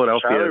for the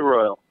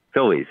Philadelphia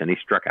Phillies, and he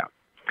struck out.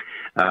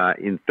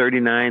 In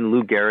 39,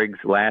 Lou Gehrig's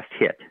last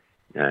hit.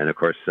 And, of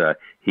course,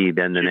 he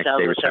then the next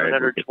day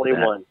retired.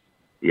 2,721.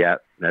 Yeah,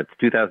 that's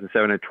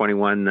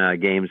 2,721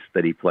 games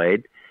that he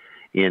played.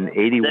 In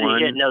 81...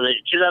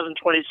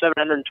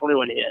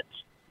 2,721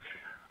 hits.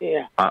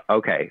 Yeah.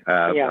 Okay.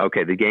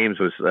 Okay. The games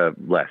was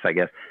less, I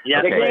guess. Yeah.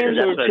 Okay. The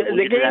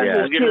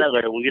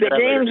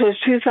games was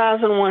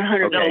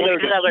 2,100. No, we'll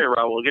get to that later,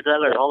 Rob. We'll get to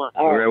that later. Hold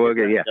on. We'll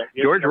get,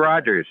 George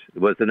Rogers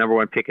was the number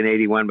 1 pick in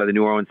 81 by the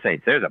New Orleans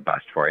Saints. There's a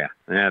bust for you.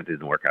 That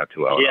didn't work out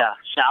too well. Yeah.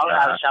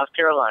 Out of South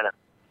Carolina.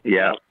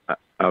 Yeah.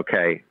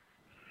 Okay.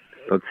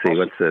 Let's see.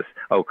 What's this?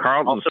 Oh,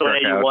 Carlton also struck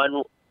 81.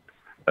 Out.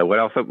 What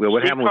else?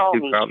 What happened with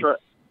Steve Carlton?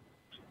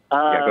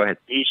 Yeah, go ahead.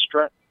 He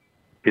struck.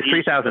 His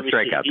 3,000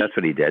 strikeout. That's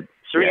what he did.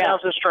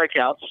 3,000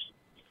 strikeouts.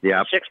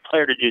 Yeah. 6th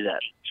player to do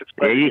that.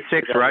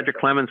 86, Roger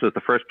Clemens was the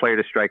first player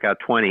to strike out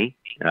 20.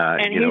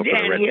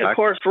 Of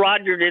course,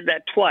 Roger did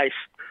that twice.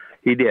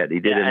 He did. He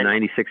did in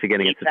 96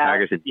 again against the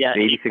Tigers. In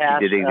 86,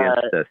 he did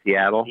against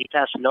Seattle. He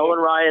passed Nolan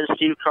Ryan,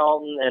 Steve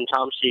Carlton, and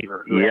Tom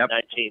Seaver, who had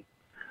 19.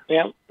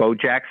 Yep. Bo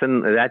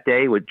Jackson, that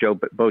day,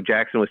 Bo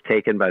Jackson was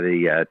taken by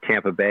the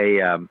Tampa Bay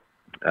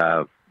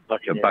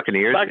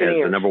Buccaneers as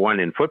the number one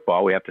in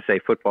football. We have to say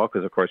football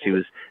because, of course, he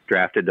was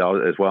drafted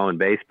as well in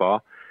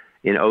baseball.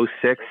 In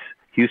 2006,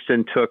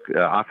 Houston took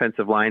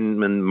offensive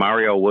lineman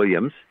Mario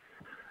Williams.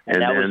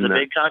 And that was the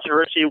big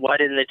controversy. Why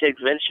didn't they take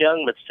Vince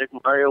Young but stick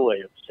Mario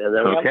Williams? So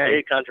there was a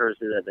big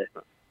controversy that day.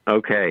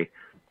 Okay.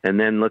 And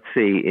then let's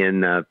see,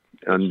 on the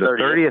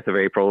 30th of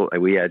April,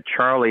 we had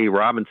Charlie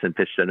Robinson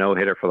pitched a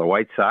no-hitter for the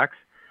White Sox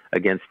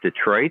against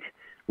Detroit.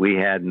 We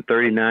had in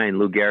 39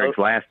 Lou Gehrig's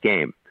last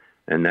game.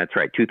 And that's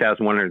right,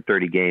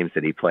 2,130 games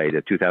that he played,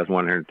 a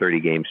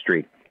 2,130-game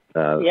streak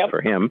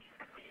for him.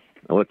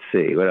 Let's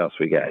see, what else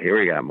we got? Here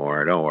we got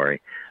more, don't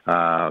worry.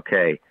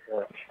 Okay,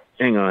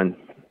 hang on.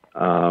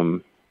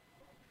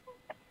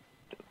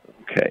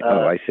 Okay,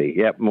 I see.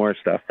 Yep, more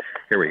stuff.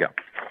 Here we go.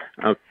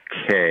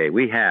 Okay,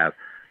 we have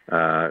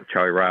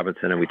Charlie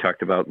Robinson, and we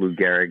talked about Lou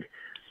Gehrig,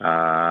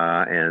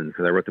 and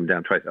because I wrote them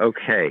down twice.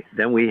 Okay,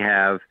 then we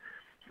have,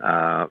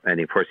 and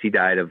of course he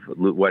died of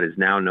what is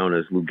now known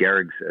as Lou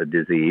Gehrig's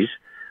disease,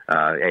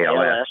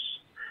 ALS.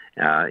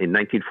 In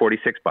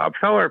 1946, Bob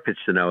Feller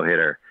pitched a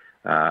no-hitter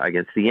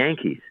against the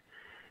Yankees.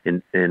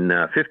 In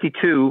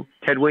 52,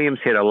 Ted Williams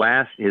hit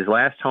his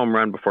last home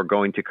run before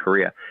going to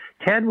Korea.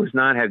 Ted was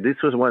not happy. This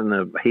was one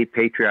of the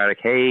patriotic,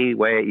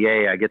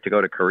 yay, I get to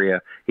go to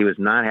Korea. He was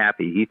not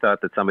happy. He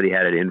thought that somebody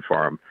had it in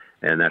for him,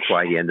 and that's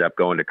why he ended up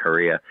going to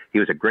Korea. He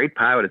was a great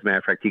pilot. As a matter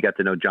of fact, he got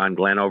to know John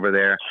Glenn over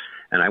there.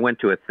 And I went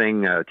to a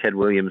thing, Ted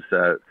Williams'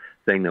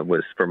 thing that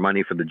was for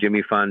money for the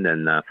Jimmy Fund,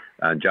 and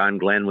John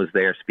Glenn was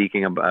there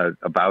speaking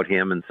about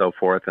him and so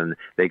forth, and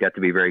they got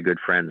to be very good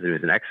friends. He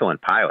was an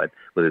excellent pilot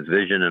with his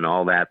vision and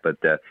all that, but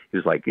he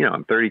was like,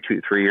 I'm 3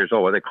 years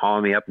old. What are they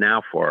calling me up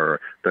now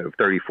for?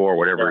 34,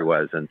 whatever he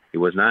was, and he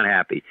was not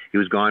happy. He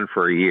was gone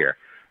for a year,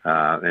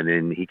 and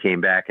then he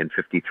came back in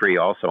 53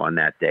 also on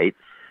that date.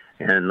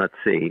 And let's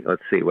see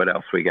what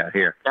else we got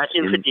here.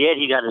 1958,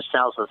 he got his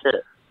 1,000th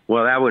hit.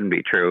 Well, that wouldn't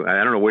be true.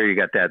 I don't know where you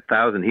got that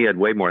 1,000. He had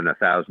way more than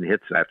 1,000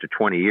 hits after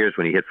 20 years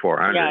when he hit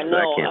 400. Yeah, so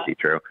that can't be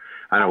true.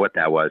 I don't know what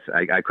that was.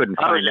 I couldn't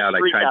find out.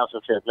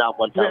 3,000 hits, not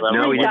 1,000.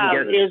 No, he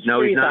didn't get.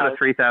 No, he's not a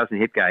 3,000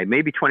 hit guy.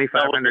 Maybe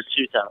 2,500. No,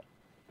 2,000.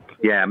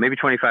 Yeah, maybe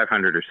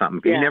 2,500 or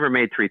something. Yeah. He never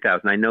made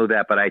 3,000. I know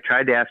that, but I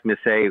tried to ask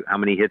Missy how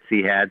many hits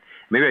he had.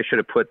 Maybe I should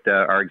have put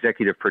our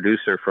executive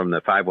producer from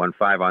the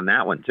 515 on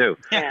that one too.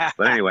 Yeah.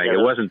 But anyway, it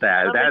wasn't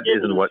that. That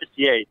isn't what.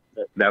 58.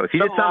 That was. He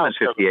did some in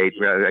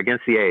 58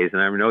 against the A's,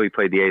 and I know he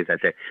played the A's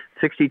that day.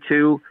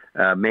 62,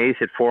 Willie Mays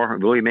hit 4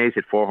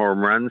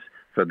 home runs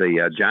for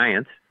the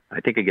Giants.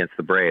 I think against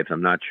the Braves.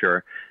 I'm not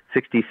sure.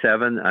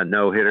 67, a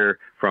no-hitter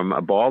from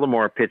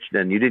Baltimore pitched,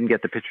 and you didn't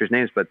get the pitchers'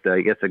 names, but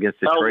I guess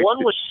against Detroit.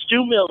 One was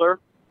Stu Miller.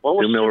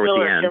 Stu Miller was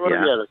the end.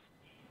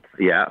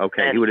 Yeah,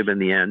 okay, he would have been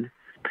the end.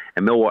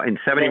 And in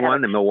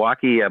 71, the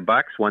Milwaukee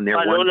Bucks won their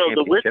one championship.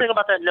 The weird thing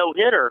about that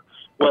no-hitter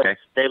was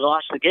they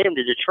lost the game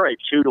to Detroit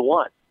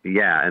 2-1.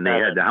 Yeah, and they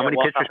had how many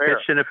pitchers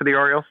pitched in it for the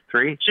Orioles?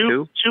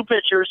 Two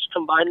pitchers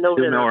combined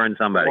no-hitter. Stu Miller and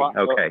somebody.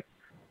 Okay,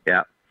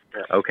 yeah.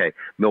 Okay,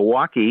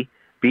 Milwaukee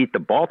beat the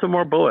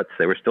Baltimore Bullets.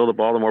 They were still the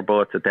Baltimore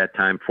Bullets at that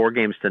time,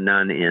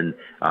 4-0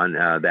 on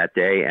that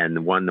day,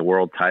 and won the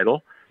world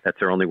title. That's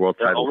their only world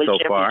title so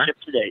far.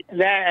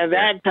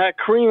 That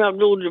Kareem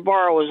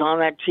Abdul-Jabbar was on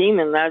that team,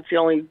 and that's the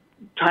only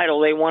title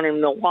they won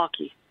in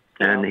Milwaukee.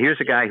 And here's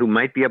a guy who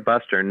might be a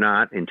bust or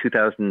not. In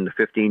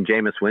 2015,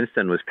 Jameis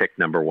Winston was picked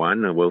number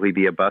 1. Will he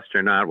be a bust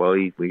or not? Well,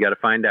 we got to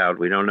find out.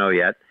 We don't know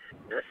yet.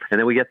 And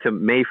then we get to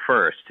May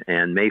 1st.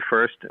 And May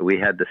 1st, we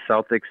had the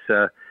Celtics.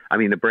 The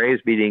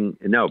Braves Braves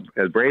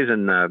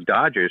and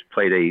Dodgers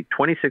played a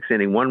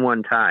 26-inning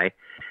 1-1 tie.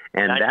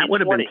 And that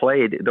would have been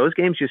played. Those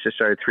games used to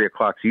start at 3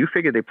 o'clock. So you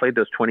figure they played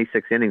those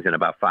 26 innings in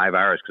about 5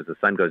 hours because the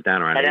sun goes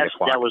down around 8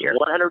 o'clock. That was here.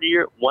 100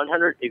 years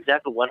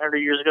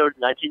ago,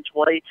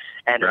 1920,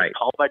 and it was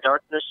called by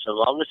darkness, the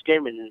longest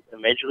game in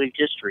Major League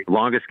history.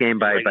 Longest game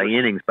by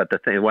innings. But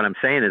what I'm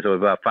saying is it was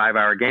about a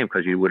 5-hour game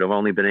because you would have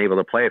only been able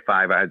to play at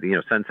 5 hours.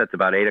 Sunset's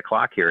about 8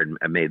 o'clock here in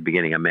May,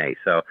 beginning of May.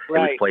 So it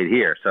was played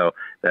here. So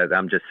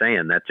I'm just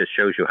saying that just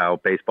shows you how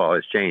baseball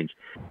has changed.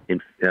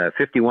 In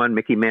 51,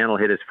 Mickey Mantle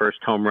hit his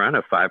first home run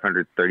of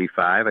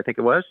 535, I think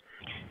it was.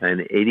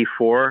 In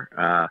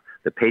 84,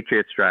 the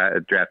Patriots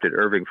drafted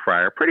Irving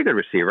Fryar, pretty good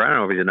receiver. I don't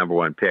know if he's a number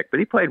 1 pick, but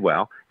he played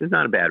well. He's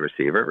not a bad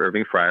receiver.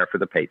 Irving Fryar for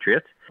the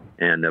Patriots,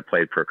 and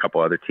played for a couple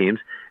other teams.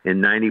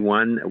 In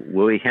 91,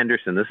 Willie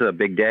Henderson. This is a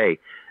big day.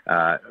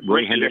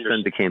 Willie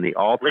Henderson became the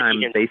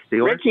all-time base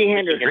stealer. Ricky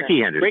Henderson.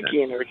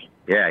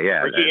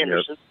 Yeah. Ricky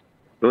Henderson.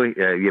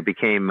 Willie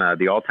became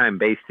the all-time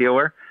base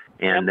stealer.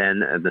 And then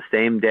the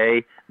same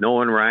day,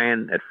 Nolan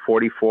Ryan at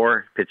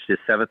 44 pitched his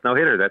 7th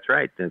no-hitter. That's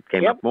right. It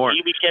came up more.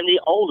 He became the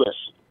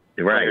oldest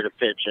player to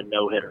pitch a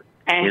no-hitter.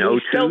 And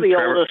he's still the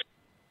oldest.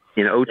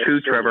 In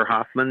 2002, Trevor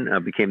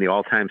Hoffman became the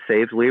all-time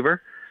saves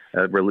reliever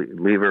for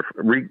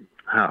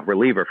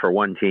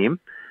one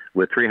team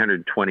with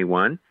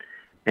 321.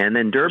 And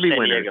then Derby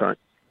winners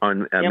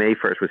on May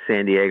 1st with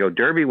San Diego.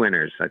 Derby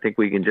winners. I think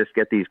we can just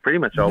get these pretty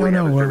much all we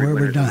have is Derby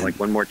winners. Like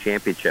one more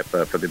championship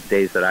for the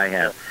days that I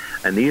have.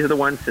 And these are the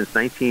ones since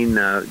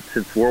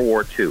World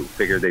War II.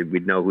 Figure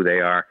we'd know who they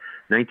are.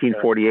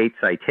 1948,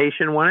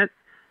 Citation won it.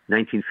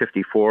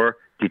 1954,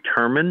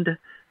 Determined.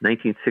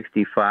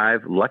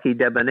 1965, Lucky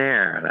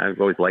Debonair. I've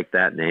always liked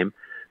that name.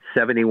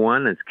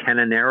 71 is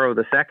Canonero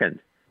II.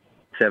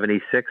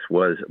 76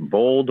 was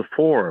Bold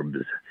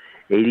Forbes.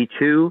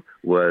 82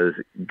 was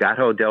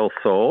Gato del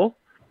Sol.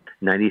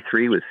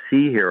 93 was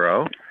Sea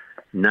Hero.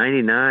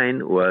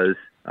 99 was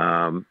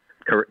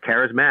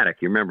Charismatic.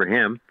 You remember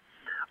him.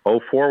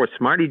 04 was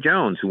Smarty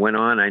Jones, who went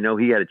on. I know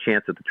he had a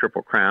chance at the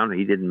Triple Crown.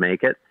 He didn't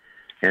make it.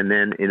 And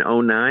then in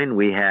 09,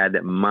 we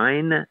had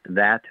Mine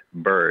That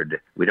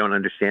Bird. We don't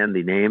understand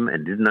the name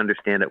and didn't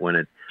understand it when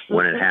it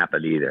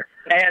happened either.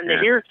 And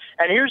here's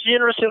the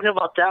interesting thing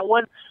about that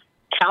one.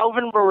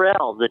 Calvin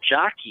Burrell, the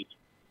jockey,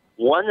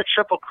 won the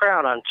Triple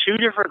Crown on 2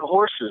 different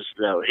horses,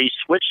 though. He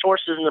switched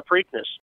horses in the Preakness.